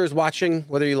 Big Brother is watching,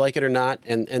 whether you like it or not,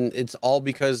 and it's all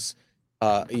because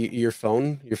your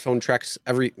phone tracks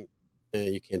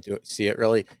you can't see it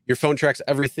really. Your phone tracks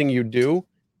everything you do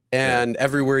and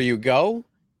everywhere you go,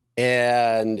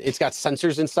 and it's got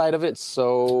sensors inside of it.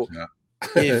 So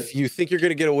if you think you're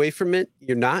going to get away from it,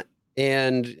 you're not.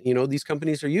 And these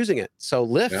companies are using it. So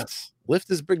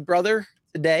Lyft is Big Brother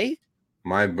today.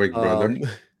 My big brother.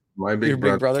 Big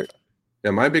brother.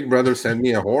 Yeah, my big brother sent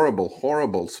me a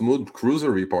horrible smooth cruiser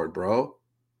report, bro.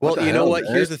 Well, you know what?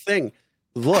 Man? Here's the thing.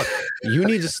 Look, you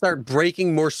need to start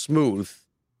braking more smooth.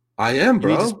 I am,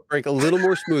 bro. You need to brake a little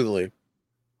more smoothly.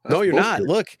 No, you're not.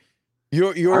 Look,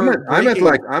 I'm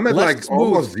at like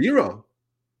almost zero.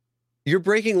 You're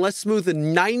braking less smooth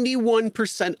than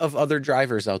 91% of other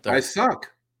drivers out there. I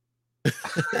suck.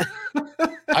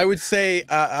 I would say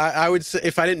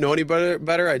if I didn't know any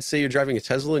better, I'd say you're driving a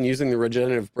Tesla and using the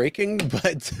regenerative braking,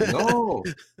 but no.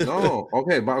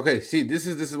 Okay. See, this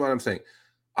is what I'm saying.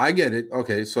 I get it.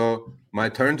 Okay, so my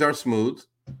turns are smooth.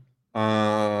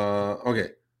 Okay.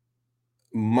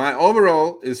 My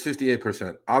overall is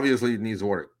 58%. Obviously, it needs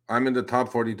work. I'm in the top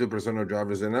 42% of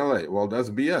drivers in LA. Well, that's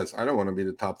BS. I don't want to be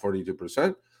the top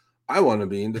 42%. I want to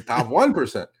be in the top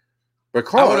 1%.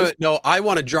 Because I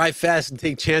want to drive fast and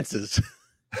take chances.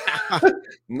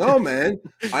 No, man.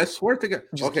 I swear to God.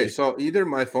 Okay, so either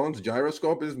my phone's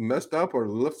gyroscope is messed up or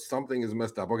Lyft something is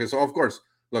messed up. Okay, so of course,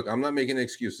 look, I'm not making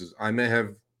excuses. I may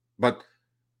have, but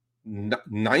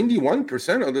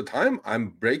 91% of the time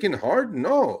I'm braking hard.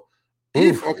 No.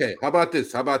 Okay, how about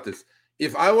this?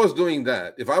 If I was doing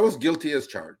that, if I was guilty as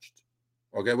charged,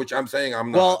 okay, which I'm saying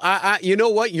I'm not. Well, I you know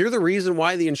what? You're the reason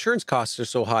why the insurance costs are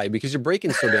so high, because you're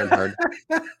braking so damn hard.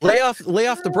 lay off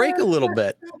the brake a little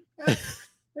bit.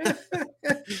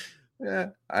 Yeah,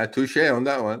 I touche on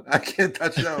that one. I can't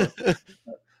touch that one.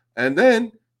 And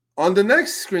then on the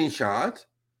next screenshot,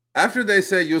 after they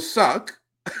say you suck,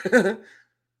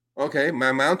 okay,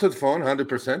 my mounted phone,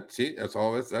 100%. See,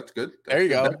 that's good. There you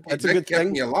go. That's a good thing.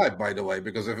 Kept me alive, by the way,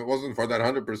 because if it wasn't for that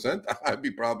 100%, I'd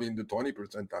be probably in the 20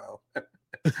 percentile.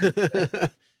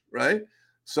 Right?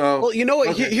 So, well, you know what?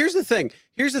 Okay. Here's the thing.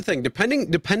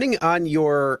 Depending on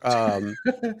your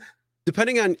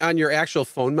depending on your actual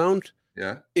phone mount,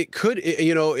 it could,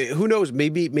 who knows?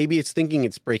 Maybe it's thinking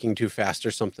it's braking too fast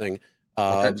or something.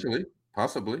 Potentially,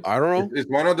 possibly. I don't know. It's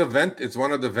one of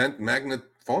the vent magnet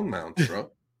phone mounts,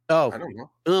 bro. Oh, I don't know.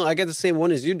 Well, I got the same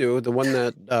one as you do. The one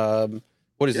that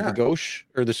what is it? The Gauche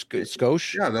or the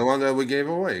Skosh? Yeah, the one that we gave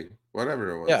away,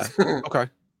 whatever it was. Yeah. Okay.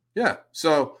 Yeah.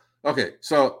 So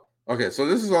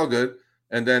this is all good.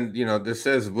 And then, this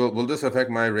says, will this affect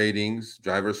my ratings,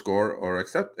 driver score, or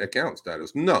account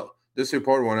status? No, this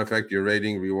report won't affect your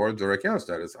rating, rewards, or account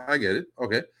status. I get it.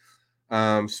 Okay.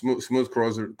 Smooth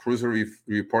cruiser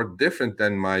report different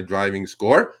than my driving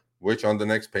score, which on the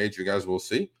next page you guys will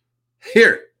see.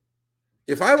 Here,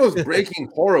 if I was braking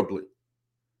horribly,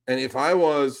 and if I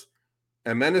was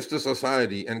a menace to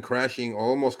society and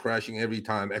almost crashing every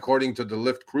time, according to the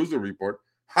Lyft cruiser report,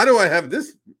 how do I have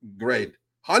this grade?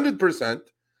 100%,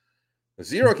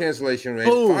 0 cancellation rate,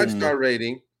 5-star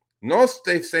rating, no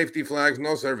safety flags,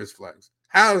 no service flags.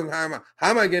 How am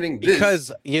I getting this?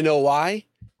 Because you know why?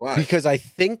 Why? Because I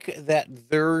think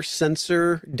that their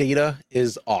sensor data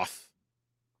is off.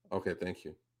 Okay, thank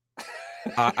you.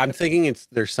 I'm thinking it's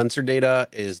their sensor data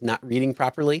is not reading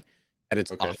properly, and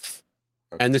it's off.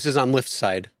 Okay. And this is on Lyft's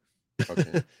side.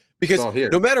 Okay. Because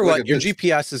no matter what, your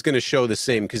GPS is going to show the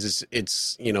same, because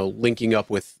it's linking up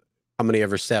with how many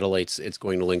ever satellites it's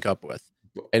going to link up with,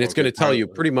 and it's going to tell you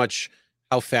pretty much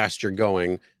how fast you're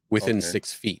going within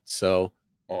 6 feet. So,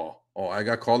 I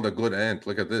got called a good ant.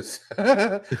 Look at this.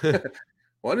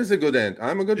 What is a good ant?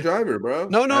 I'm a good driver, bro.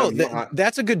 No,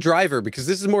 that's a good driver, because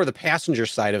this is more the passenger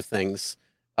side of things.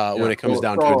 when it comes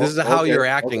down to it. This is how okay, you're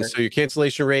acting. okay. So your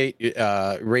cancellation rate,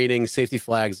 rating, safety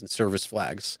flags, and service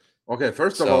flags. Okay,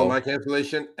 first of all, my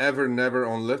cancellation never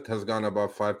on Lyft has gone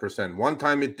above 5%. One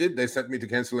time it did, they sent me to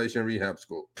cancellation rehab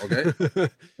school. Okay.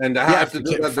 And I have to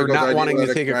do that for because not I wanting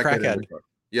didn't to let take a crackhead.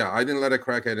 Yeah, I didn't let a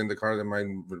crackhead in the car that my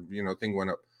thing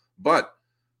went up. But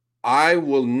I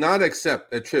will not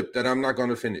accept a trip that I'm not going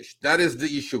to finish. That is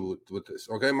the issue with this.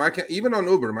 Okay. Even on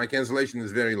Uber, my cancellation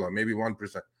is very low, maybe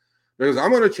 1%. Because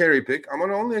I'm going to cherry pick. I'm going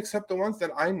to only accept the ones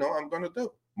that I know I'm going to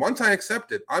do. Once I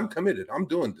accept it, I'm committed. I'm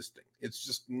doing this thing. It's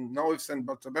just no ifs and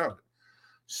buts about it.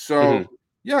 So,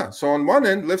 yeah. So on one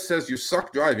end, Lyft says you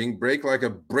suck driving, brake like a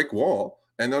brick wall.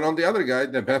 And then on the other guy,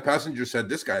 the passenger said,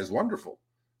 this guy is wonderful.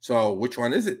 So which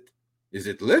one is it? Is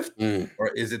it Lyft or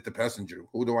is it the passenger?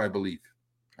 Who do I believe?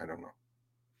 I don't know.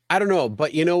 I don't know.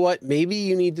 But you know what? Maybe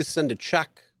you need to send a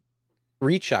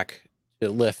recheck to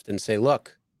Lyft and say,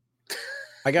 look,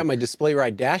 I got my display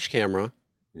ride dash camera.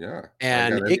 Yeah.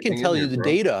 And it can tell you the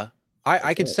data.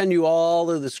 I could send you all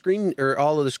of the screen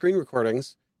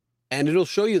recordings, and it'll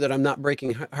show you that I'm not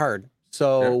braking hard.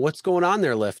 So what's going on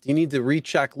there, Lyft? You need to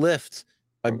recheck Lyft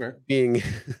by being.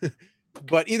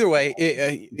 But either way,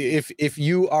 if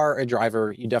you are a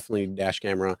driver, you definitely need a dash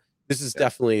camera. This is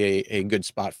definitely a good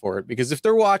spot for it, because if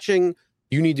they're watching,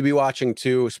 you need to be watching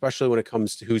too, especially when it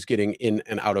comes to who's getting in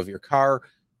and out of your car.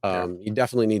 You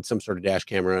definitely need some sort of dash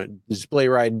camera. Display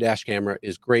ride dash camera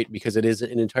is great because it is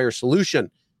an entire solution.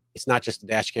 It's not just a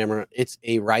dash camera. It's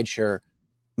a rideshare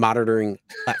monitoring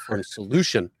platform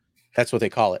solution. That's what they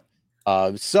call it.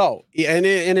 And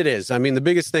it is. I mean, the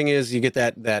biggest thing is you get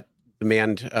that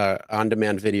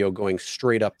on-demand video going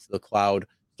straight up to the cloud.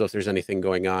 So if there's anything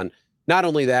going on, not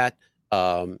only that,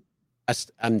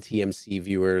 MTMC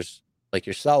viewers like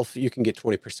yourself, you can get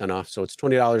 20% off. So it's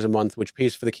 $20 a month, which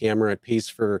pays for the camera. It pays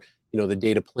for, the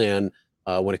data plan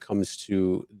when it comes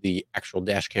to the actual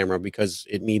dash camera, because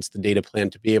it needs the data plan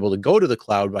to be able to go to the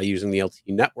cloud by using the LTE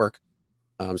network.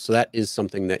 So that is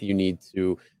something that you need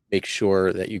to make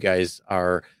sure that you guys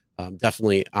are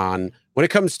definitely on when it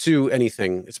comes to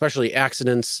anything, especially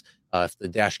accidents. If the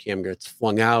dash cam gets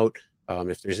flung out,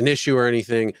 if there's an issue or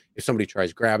anything, if somebody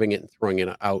tries grabbing it and throwing it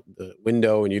out the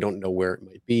window and you don't know where it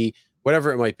might be,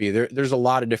 whatever it might be, there's a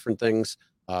lot of different things.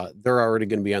 They're already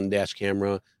going to be on the dash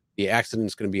camera. The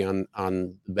accident's going to be on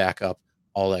the backup,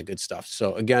 all that good stuff.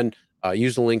 So again,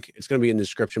 use the link. It's going to be in the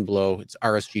description below. It's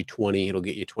RSG20. It'll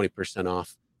get you 20%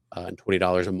 off and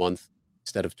 $20 a month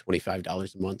instead of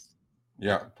 $25 a month.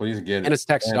 Yeah, please get it. And it's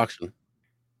tax deduction.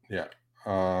 Yeah.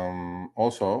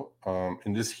 Also,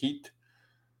 in this heat,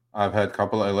 I've had a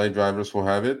couple of LA drivers who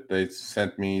have it. They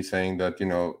sent me saying that,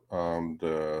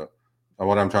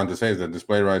 what I'm trying to say is that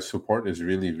display ride support is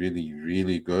really, really,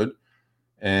 really good.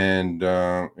 And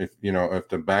if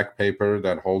the back paper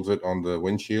that holds it on the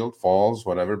windshield falls,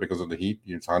 whatever, because of the heat,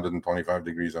 it's 125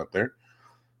 degrees out there,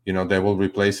 they will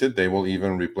replace it. They will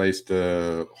even replace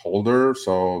the holder.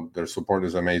 So their support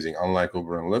is amazing, unlike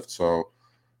Uber and Lyft. So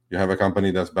you have a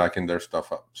company that's backing their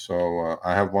stuff up. So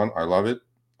I have one. I love it.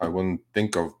 I wouldn't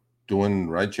think of doing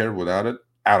rideshare without it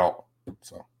at all.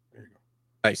 So there you go.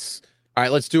 Nice. All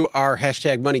right, let's do our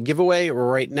hashtag money giveaway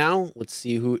right now. Let's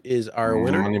see who is our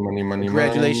winner. Money.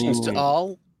 Congratulations to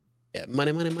all. Yeah,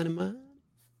 money.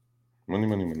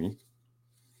 Money.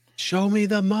 Show me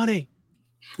the money.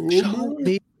 Show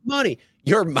me money.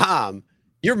 Your mom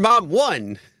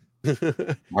won.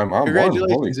 My mom won.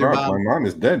 Holy crap, my mom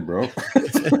is dead, bro.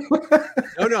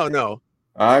 No.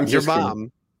 I'm your just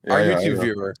mom. Yeah, our YouTube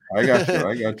viewer. I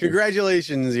got you.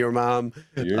 Congratulations, your mom.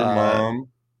 Your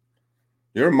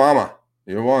mama.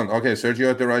 You won. Okay,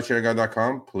 Sergio at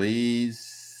therideshareguy.com.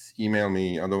 Please email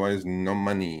me. Otherwise, no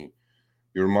money.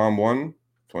 Your mom won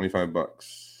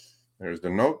 $25. There's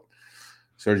the note.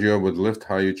 Sergio with Lyft,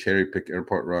 how you cherry pick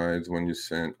airport rides when you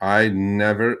send. I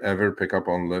never, ever pick up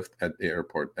on Lyft at the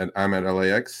airport. And I'm at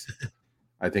LAX.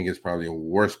 I think it's probably a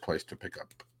worse place to pick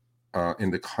up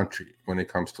in the country when it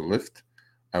comes to Lyft.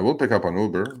 I will pick up on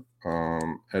Uber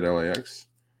at LAX.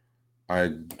 I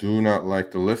do not like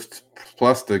the Lyft.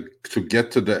 Plus, to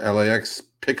get to the LAX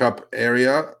pickup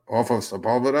area off of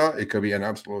Sepulveda, it could be an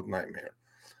absolute nightmare.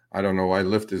 I don't know why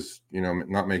Lyft is,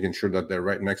 not making sure that they're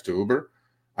right next to Uber.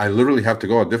 I literally have to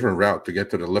go a different route to get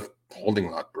to the Lyft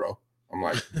holding lot, bro. I'm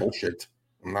like, bullshit.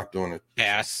 I'm not doing it.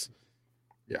 Yes.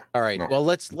 Yeah. All right. No. Well,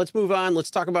 let's move on.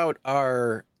 Let's talk about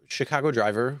our Chicago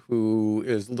driver who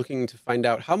is looking to find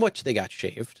out how much they got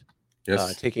shaved.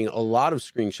 Yes. Taking a lot of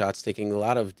screenshots, taking a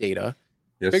lot of data,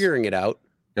 yes. Figuring it out.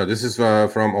 Yeah, this is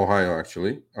from Ohio,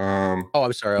 actually. I'm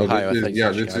sorry, Ohio. This is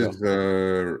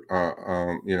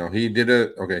he did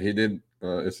it. Okay, he did.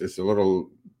 It's a little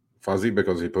fuzzy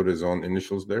because he put his own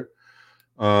initials there.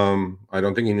 I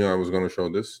don't think he knew I was going to show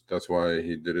this. That's why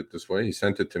he did it this way. He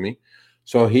sent it to me.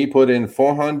 So he put in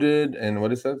 400 and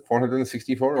what is that?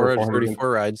 464 or 434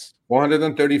 rides.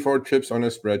 434 trips on a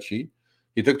spreadsheet.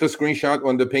 He took the screenshot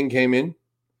when the ping came in,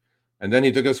 and then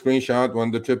he took a screenshot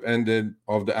when the trip ended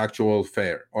of the actual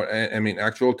fare, or I mean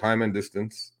actual time and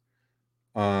distance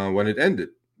when it ended.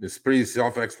 It's pretty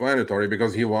self-explanatory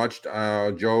because he watched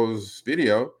Joe's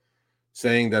video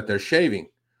saying that they're shaving.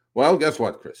 Well, guess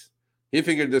what, Chris? He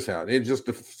figured this out. It's just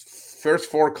the first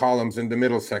 4 columns in the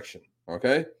middle section,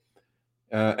 okay?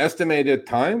 Estimated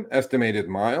time, estimated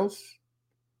miles,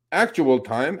 actual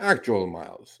time, actual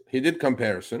miles. He did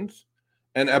comparisons.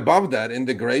 And above that, in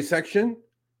the gray section,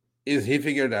 is he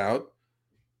figured out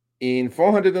in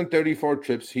 434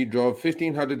 trips, he drove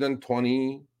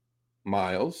 1,520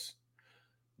 miles.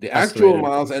 The actual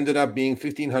miles ended up being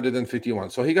 1,551.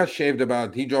 So he got shaved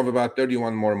he drove about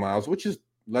 31 more miles, which is,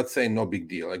 let's say, no big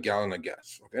deal, a gallon of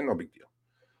gas. Okay, no big deal.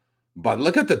 But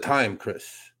look at the time,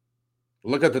 Chris.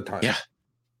 Look at the time. Yeah.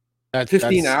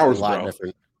 15 hours, a lot bro.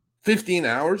 different. 15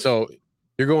 hours. So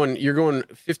you're going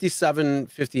 57,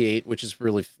 58, which is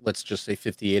really, let's just say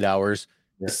 58 hours.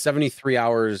 Yeah. 73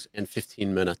 hours and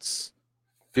 15 minutes.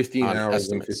 15 hours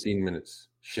estimates. And 15 minutes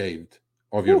shaved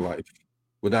of your life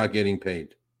without getting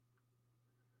paid.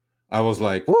 I was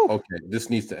like, okay, this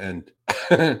needs to end.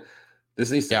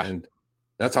 This needs to end.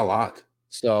 That's a lot.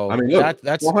 So I mean, look,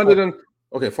 that's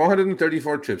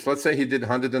 434 trips. Let's say he did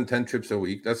 110 trips a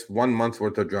week. That's 1 month's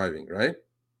worth of driving, right?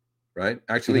 Right.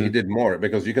 Actually, he did more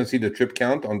because you can see the trip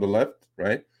count on the left,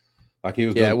 right? Like he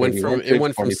was. Yeah, it went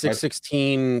from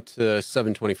 616 to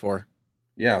 724.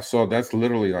 Yeah, so that's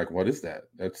literally like, what is that?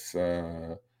 That's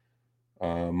a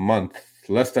month,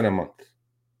 less than a month.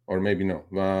 Or maybe no,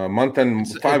 month and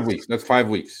 5 weeks. That's 5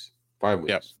 weeks. 5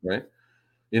 weeks, right?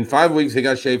 In 5 weeks, he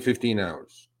got shaved 15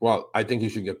 hours. Well, I think he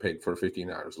should get paid for 15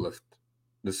 hours Lyft.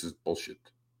 This is bullshit.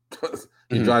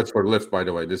 He drives for Lyft, by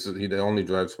the way. He only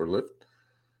drives for Lyft.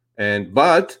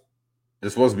 But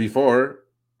this was before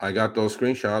I got those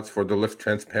screenshots for the Lyft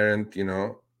transparent,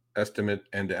 estimate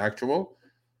and the actual.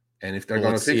 And if they're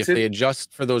going to fix if they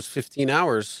adjust for those 15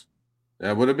 hours,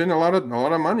 that would have been a lot of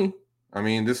money. I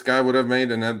mean, this guy would have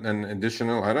made an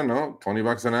additional, I don't know,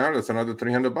 $20 an hour. That's another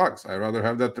 $300. I'd rather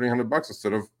have that $300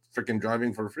 instead of freaking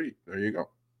driving for free. There you go.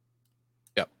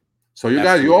 Yep. So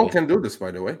you all can do this,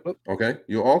 by the way. Okay.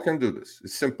 You all can do this.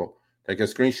 It's simple. Take a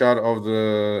screenshot of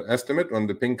the estimate when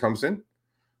the ping comes in,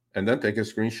 and then take a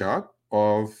screenshot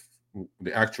of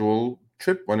the actual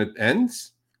trip when it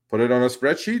ends. Put it on a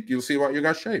spreadsheet. You'll see what you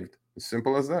got shaved. As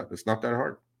simple as that. It's not that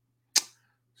hard.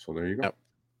 So there you go. Yep.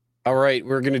 All right,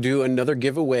 we're going to do another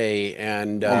giveaway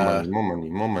and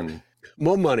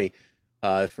more money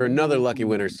for another lucky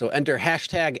winner. So enter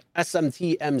hashtag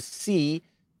SMTMC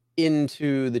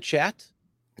into the chat,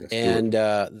 and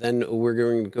then we're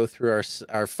going to go through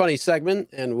our funny segment,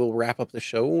 and we'll wrap up the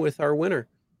show with our winner.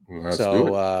 Let's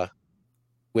do it.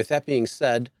 With that being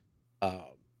said,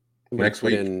 next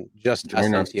week in just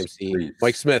SMTMC.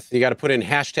 Mike Smith, you got to put in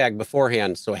hashtag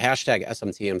beforehand. So hashtag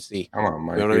SMTMC. Come on,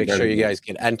 Mike. We want to make sure you guys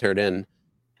get entered in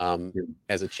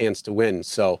as a chance to win.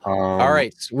 So, all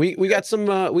right, we got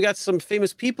some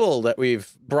famous people that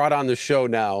we've brought on the show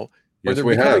now. Yes, they're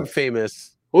becoming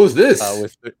famous. Who's this?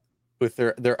 With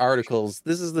their articles.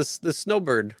 This is the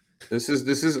Snowbird. This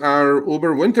is our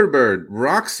Uber Winterbird,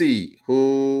 Roxy,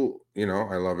 who, I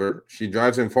love her. She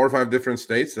drives in 4 or 5 different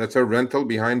states. That's her rental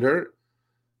behind her.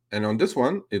 And on this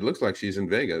one, it looks like she's in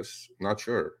Vegas. Not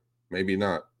sure. Maybe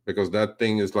not. Because that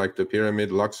thing is like the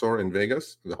Pyramid Luxor in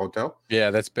Vegas, the hotel. Yeah,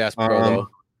 that's Bass Pro, though.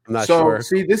 I'm not sure.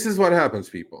 See, this is what happens,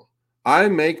 people. I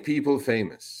make people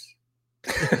famous.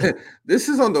 This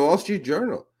is on the Wall Street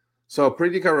Journal. So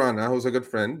Preeti Karana, who's a good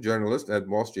friend, journalist at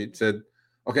Wall Street, said,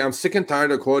 okay, I'm sick and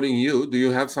tired of quoting you. Do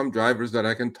you have some drivers that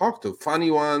I can talk to?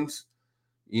 Funny ones,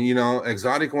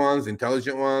 exotic ones,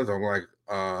 intelligent ones. I'm like,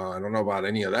 I don't know about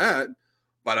any of that.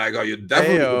 But I go, you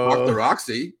definitely should talk to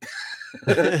Roxy.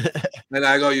 And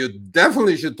I go, you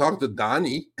definitely should talk to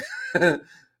Donnie. And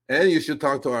you should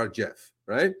talk to our Jeff,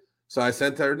 right? So I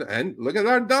sent her, and look at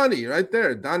our Donnie right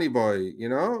there, Donnie boy,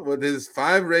 with his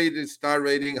 5 star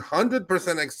rating,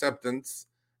 100% acceptance,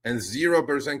 and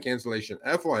 0% cancellation.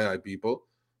 FYI, people,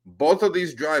 both of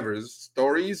these drivers'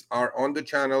 stories are on the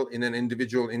channel in an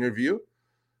individual interview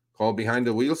called Behind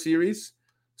the Wheel series.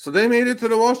 So they made it to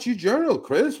the Wall Street Journal.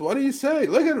 Chris, what do you say?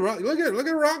 Look at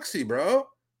Roxy, bro,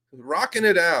 rocking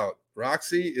it out.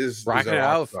 Roxy is rocking it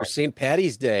out for St.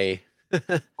 Patty's Day,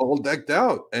 all decked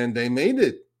out, and they made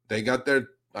it. They got their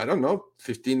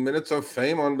 15 minutes of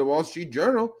fame on the Wall Street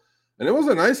Journal, and it was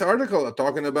a nice article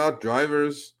talking about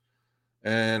drivers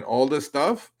and all this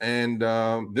stuff. And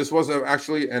this was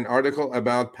actually an article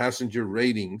about passenger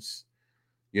ratings,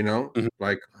 Mhm.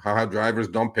 like how drivers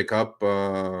don't pick up,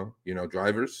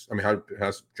 drivers. I mean, how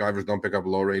drivers don't pick up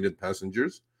low-rated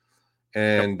passengers.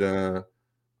 Yep. And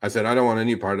I said, I don't want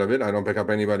any part of it. I don't pick up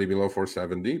anybody below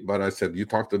 470. But I said, you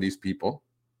talk to these people.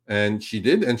 And she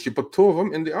did. And she put 2 of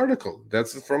them in the article.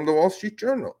 That's from the Wall Street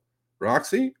Journal.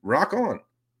 Roxy, rock on.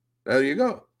 There you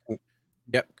go.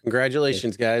 Yep.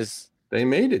 Congratulations, guys. They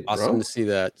made it, Awesome bro. to see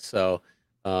that. So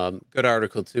good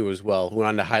article too as well. We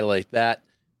wanted to highlight that.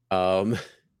 And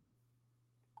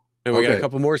we got a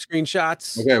couple more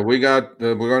screenshots.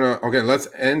 Okay, let's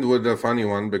end with the funny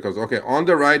one because on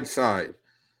the right side,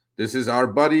 this is our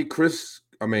buddy Drew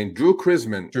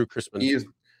Chrisman. Drew Chrisman.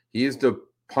 He is the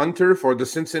punter for the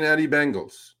Cincinnati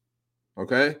Bengals.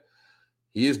 Okay.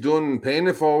 He is paying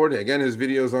it forward. Again, his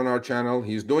videos on our channel.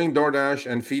 He's doing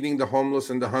DoorDash and feeding the homeless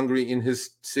and the hungry in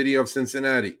his city of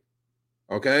Cincinnati.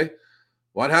 Okay.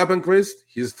 What happened, Chris?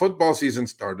 His football season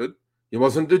started. He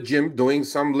was in the gym doing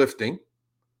some lifting.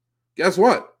 Guess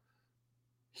what?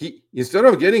 He, instead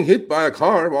of getting hit by a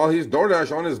car while he's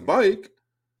DoorDash on his bike,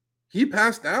 he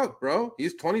passed out, bro.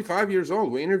 He's 25 years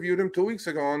old. We interviewed him 2 weeks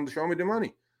ago on Show Me the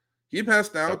Money. He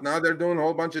passed out. Yep. Now they're doing a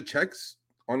whole bunch of checks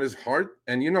on his heart.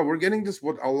 And, we're getting this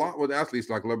a lot with athletes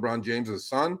like LeBron James'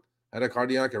 son had a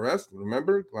cardiac arrest.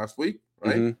 Remember last week,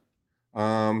 right?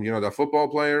 Mm-hmm. The football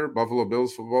player, Buffalo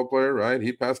Bills football player, right?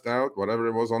 He passed out, whatever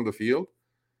it was on the field.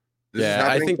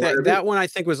 I think that one I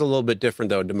think was a little bit different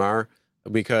though, DeMar,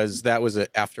 because that was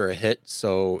after a hit.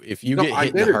 So if you get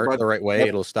hit in the heart the right way,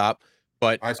 it'll stop.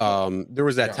 But there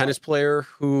was that tennis player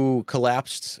who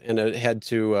collapsed and had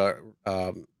to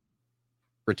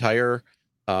retire.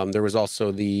 There was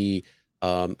also the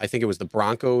I think it was the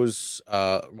Broncos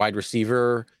wide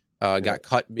receiver got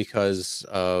cut because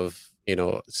of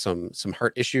some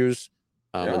heart issues.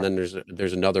 And then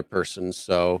there's another person.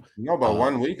 So but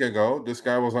 1 week ago, this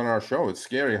guy was on our show. It's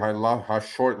scary how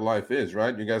short life is,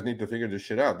 right? You guys need to figure this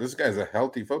shit out. This guy's a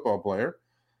healthy football player,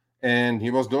 and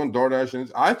he was doing DoorDash.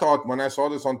 And I thought when I saw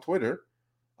this on Twitter,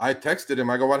 I texted him.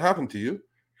 I go, "What happened to you?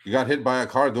 You got hit by a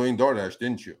car doing DoorDash,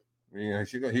 didn't you?"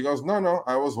 He goes, "No.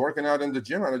 I was working out in the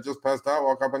gym and I just passed out.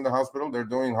 Woke up in the hospital. They're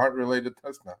doing heart-related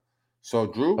tests now." So,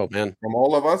 Drew, from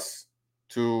all of us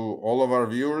to all of our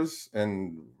viewers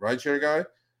and rideshare guy,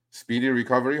 speedy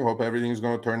recovery. Hope everything's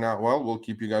going to turn out well. We'll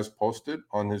keep you guys posted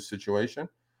on his situation.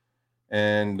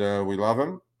 And we love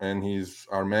him, and he's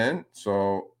our man.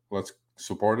 So let's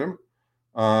support him.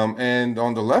 And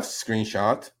on the left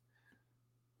screenshot,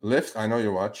 Lyft, I know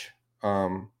you watch.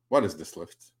 What is this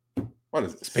Lyft? What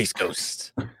is this? Space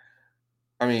Ghost.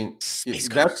 I mean,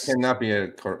 that cannot be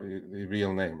a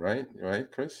real name, right? Right,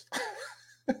 Chris?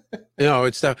 No,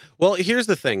 it's not. Well, here's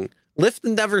the thing. Lyft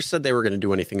never said they were going to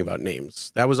do anything about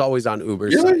names. That was always on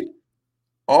Uber's side.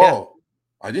 Oh, yeah.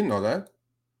 I didn't know that.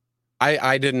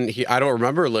 I didn't. I don't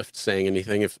remember Lyft saying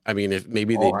anything. If maybe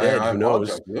they did, who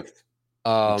knows?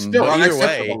 Still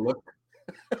either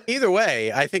either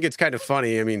way, I think it's kind of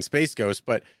funny. I mean, Space Ghost,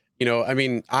 but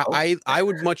I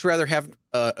would much rather have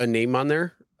a name on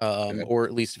there, or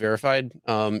at least verified.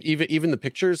 Even the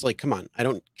pictures. Like, come on, I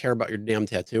don't care about your damn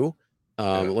tattoo.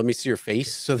 Let me see your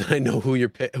face so that I know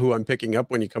who I'm picking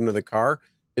up when you come to the car,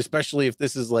 especially if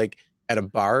this is like at a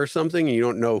bar or something and you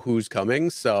don't know who's coming.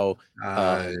 So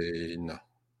no,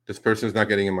 this person's not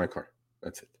getting in my car.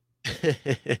 That's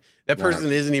it. That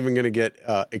person isn't even going to get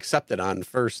accepted on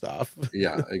first off.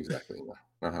 Yeah, exactly. No,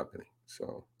 not happening.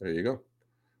 So there you go.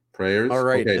 Prayers. All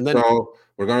right. Okay, so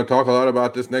we're going to talk a lot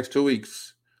about this next 2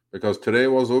 weeks because today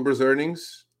was Uber's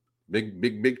earnings.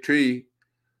 Big tree.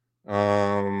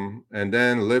 And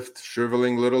then Lyft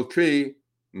shriveling little tree.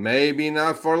 Maybe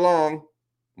not for long.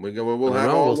 We'll have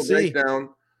all the breakdown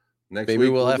next week. Maybe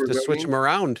we'll have to switch them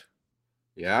around.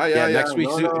 Yeah. Next week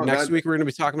we're going to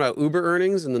be talking about Uber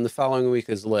earnings, and then the following week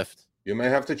is Lyft. You may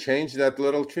have to change that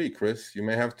little tree, Chris. You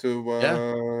may have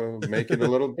to make it a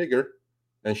little bigger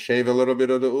and shave a little bit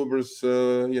of the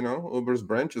Uber's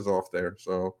branches off there.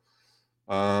 So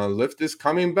Lyft is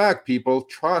coming back, people.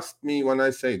 Trust me when I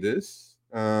say this.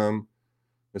 Mr.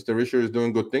 Risher is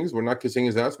doing good things. We're not kissing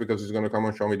his ass because he's going to come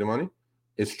and show me the money.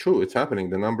 It's true. It's happening.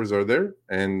 The numbers are there.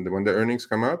 And when the earnings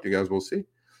come out, you guys will see.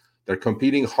 They're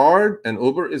competing hard, and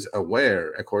Uber is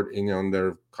aware. According on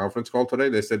their conference call today,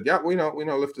 they said, "Yeah, we know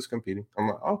Lyft is competing." I'm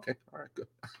like, "Okay, all right, good."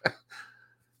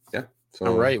 Yeah. So,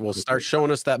 all right, well, start showing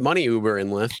us that money, Uber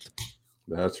and Lyft.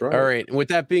 That's right. All right. And with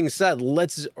that being said,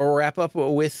 let's wrap up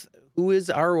with who is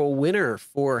our winner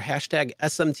for hashtag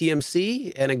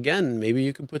SMTMC. And again, maybe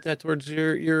you can put that towards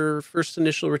your first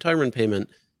initial retirement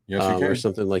payment, yes, or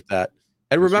something like that.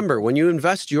 And remember, when you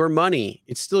invest your money,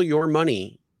 it's still your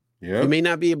money. Yeah. You may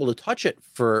not be able to touch it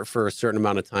for a certain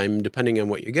amount of time, depending on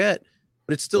what you get,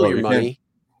 but it's still your money.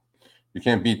 You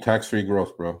can't beat tax-free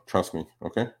growth, bro. Trust me.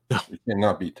 Okay. No. You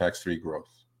cannot beat tax-free growth.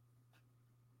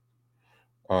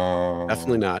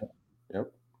 Definitely not.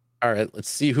 Yep. All right. Let's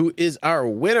see who is our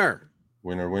winner.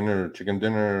 Winner, chicken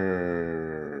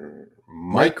dinner.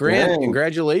 Mike Grant.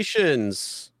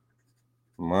 Congratulations.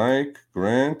 Mike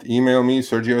Grant. Email me,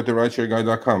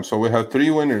 Sergio@therideshareguy.com. So we have 3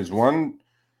 winners. One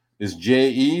is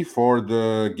JE for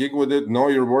the Gig With It Know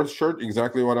Your Worth shirt.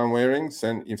 Exactly what I'm wearing.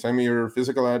 Send me your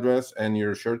physical address and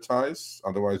your shirt size.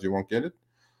 Otherwise, you won't get it.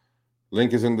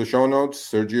 Link is in the show notes.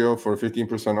 Sergio for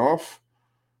 15% off.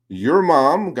 Your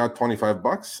mom got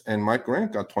 $25 and Mike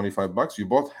Grant got $25. You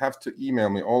both have to email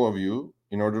me, all of you,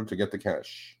 in order to get the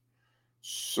cash.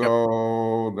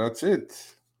 So That's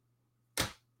it.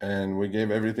 And we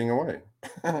gave everything away.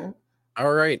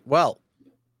 All right. Well,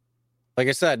 like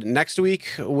I said, next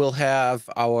week we'll have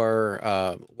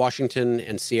our Washington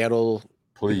and Seattle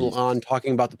people on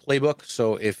talking about the playbook.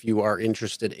 So if you are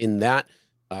interested in that,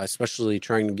 especially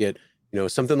trying to get,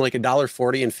 something like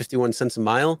 $1.40 and 51 cents a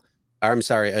mile, I'm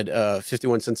sorry,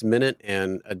 51 cents a minute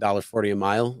and $1.40 a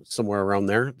mile, somewhere around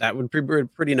there, that would be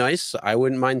pretty nice. I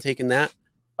wouldn't mind taking that,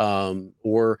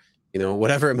 or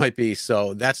whatever it might be.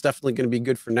 So that's definitely going to be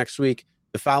good for next week.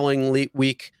 The following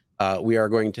week, we are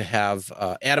going to have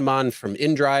Adam on from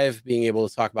InDrive, being able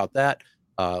to talk about that.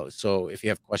 So if you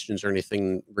have questions or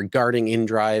anything regarding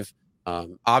InDrive,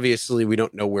 obviously we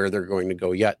don't know where they're going to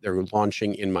go yet. They're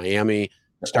launching in Miami,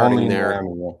 starting there,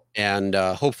 and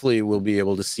hopefully we'll be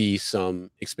able to see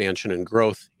some expansion and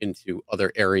growth into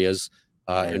other areas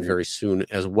and very soon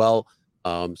as well.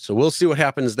 So we'll see what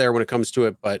happens there when it comes to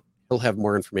it, but he'll have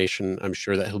more information, I'm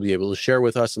sure, that he'll be able to share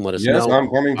with us and let us know. Yes, I'm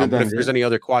coming to Denver. If there's any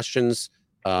other questions,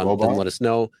 then let us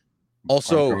know.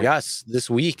 Also, yes, this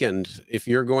weekend, if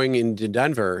you're going into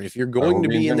Denver, if you're going to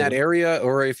be in that area,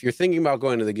 or if you're thinking about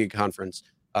going to the gig conference,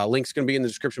 link's going to be in the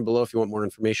description below if you want more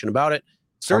information about it.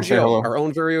 Sergio, our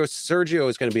own very Sergio,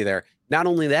 is going to be there. Not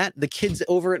only that, the kids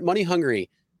over at Money Hungry,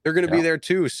 they're going to be there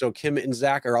too. So Kim and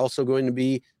Zach are also going to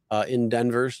be in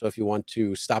Denver. So if you want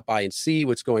to stop by and see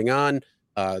what's going on,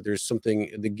 there's something,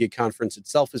 the gig conference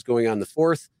itself is going on the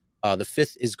 4th. The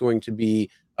 5th is going to be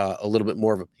a little bit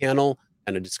more of a panel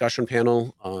and a discussion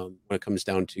panel when it comes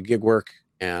down to gig work.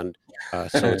 And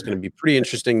so it's going to be pretty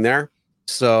interesting there.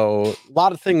 So a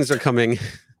lot of things are coming.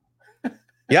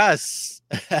 Yes.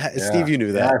 Steve, you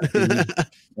knew that.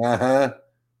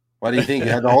 What do you think? You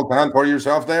had the whole town for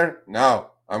yourself there? No,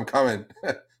 I'm coming.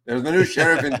 There's a new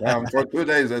sheriff in town for 2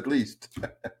 days at least.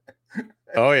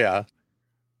 Oh, yeah.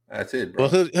 That's it, bro.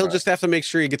 Well, he'll just have to make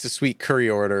sure he gets a sweet curry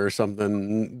order or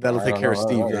something. That'll take care of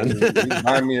Steve then. He's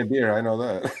buying me a beer. I know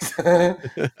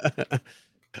that.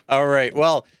 All right.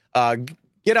 Well,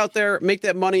 get out there, make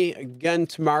that money. Again,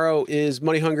 tomorrow is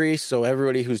Money Hungry. So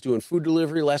everybody who's doing food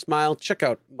delivery, last mile, check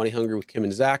out Money Hungry with Kim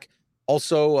and Zach.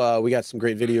 Also, we got some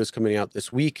great videos coming out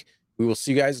this week. We will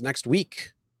see you guys next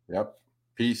week. Yep.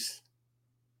 Peace.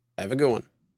 Have a good one.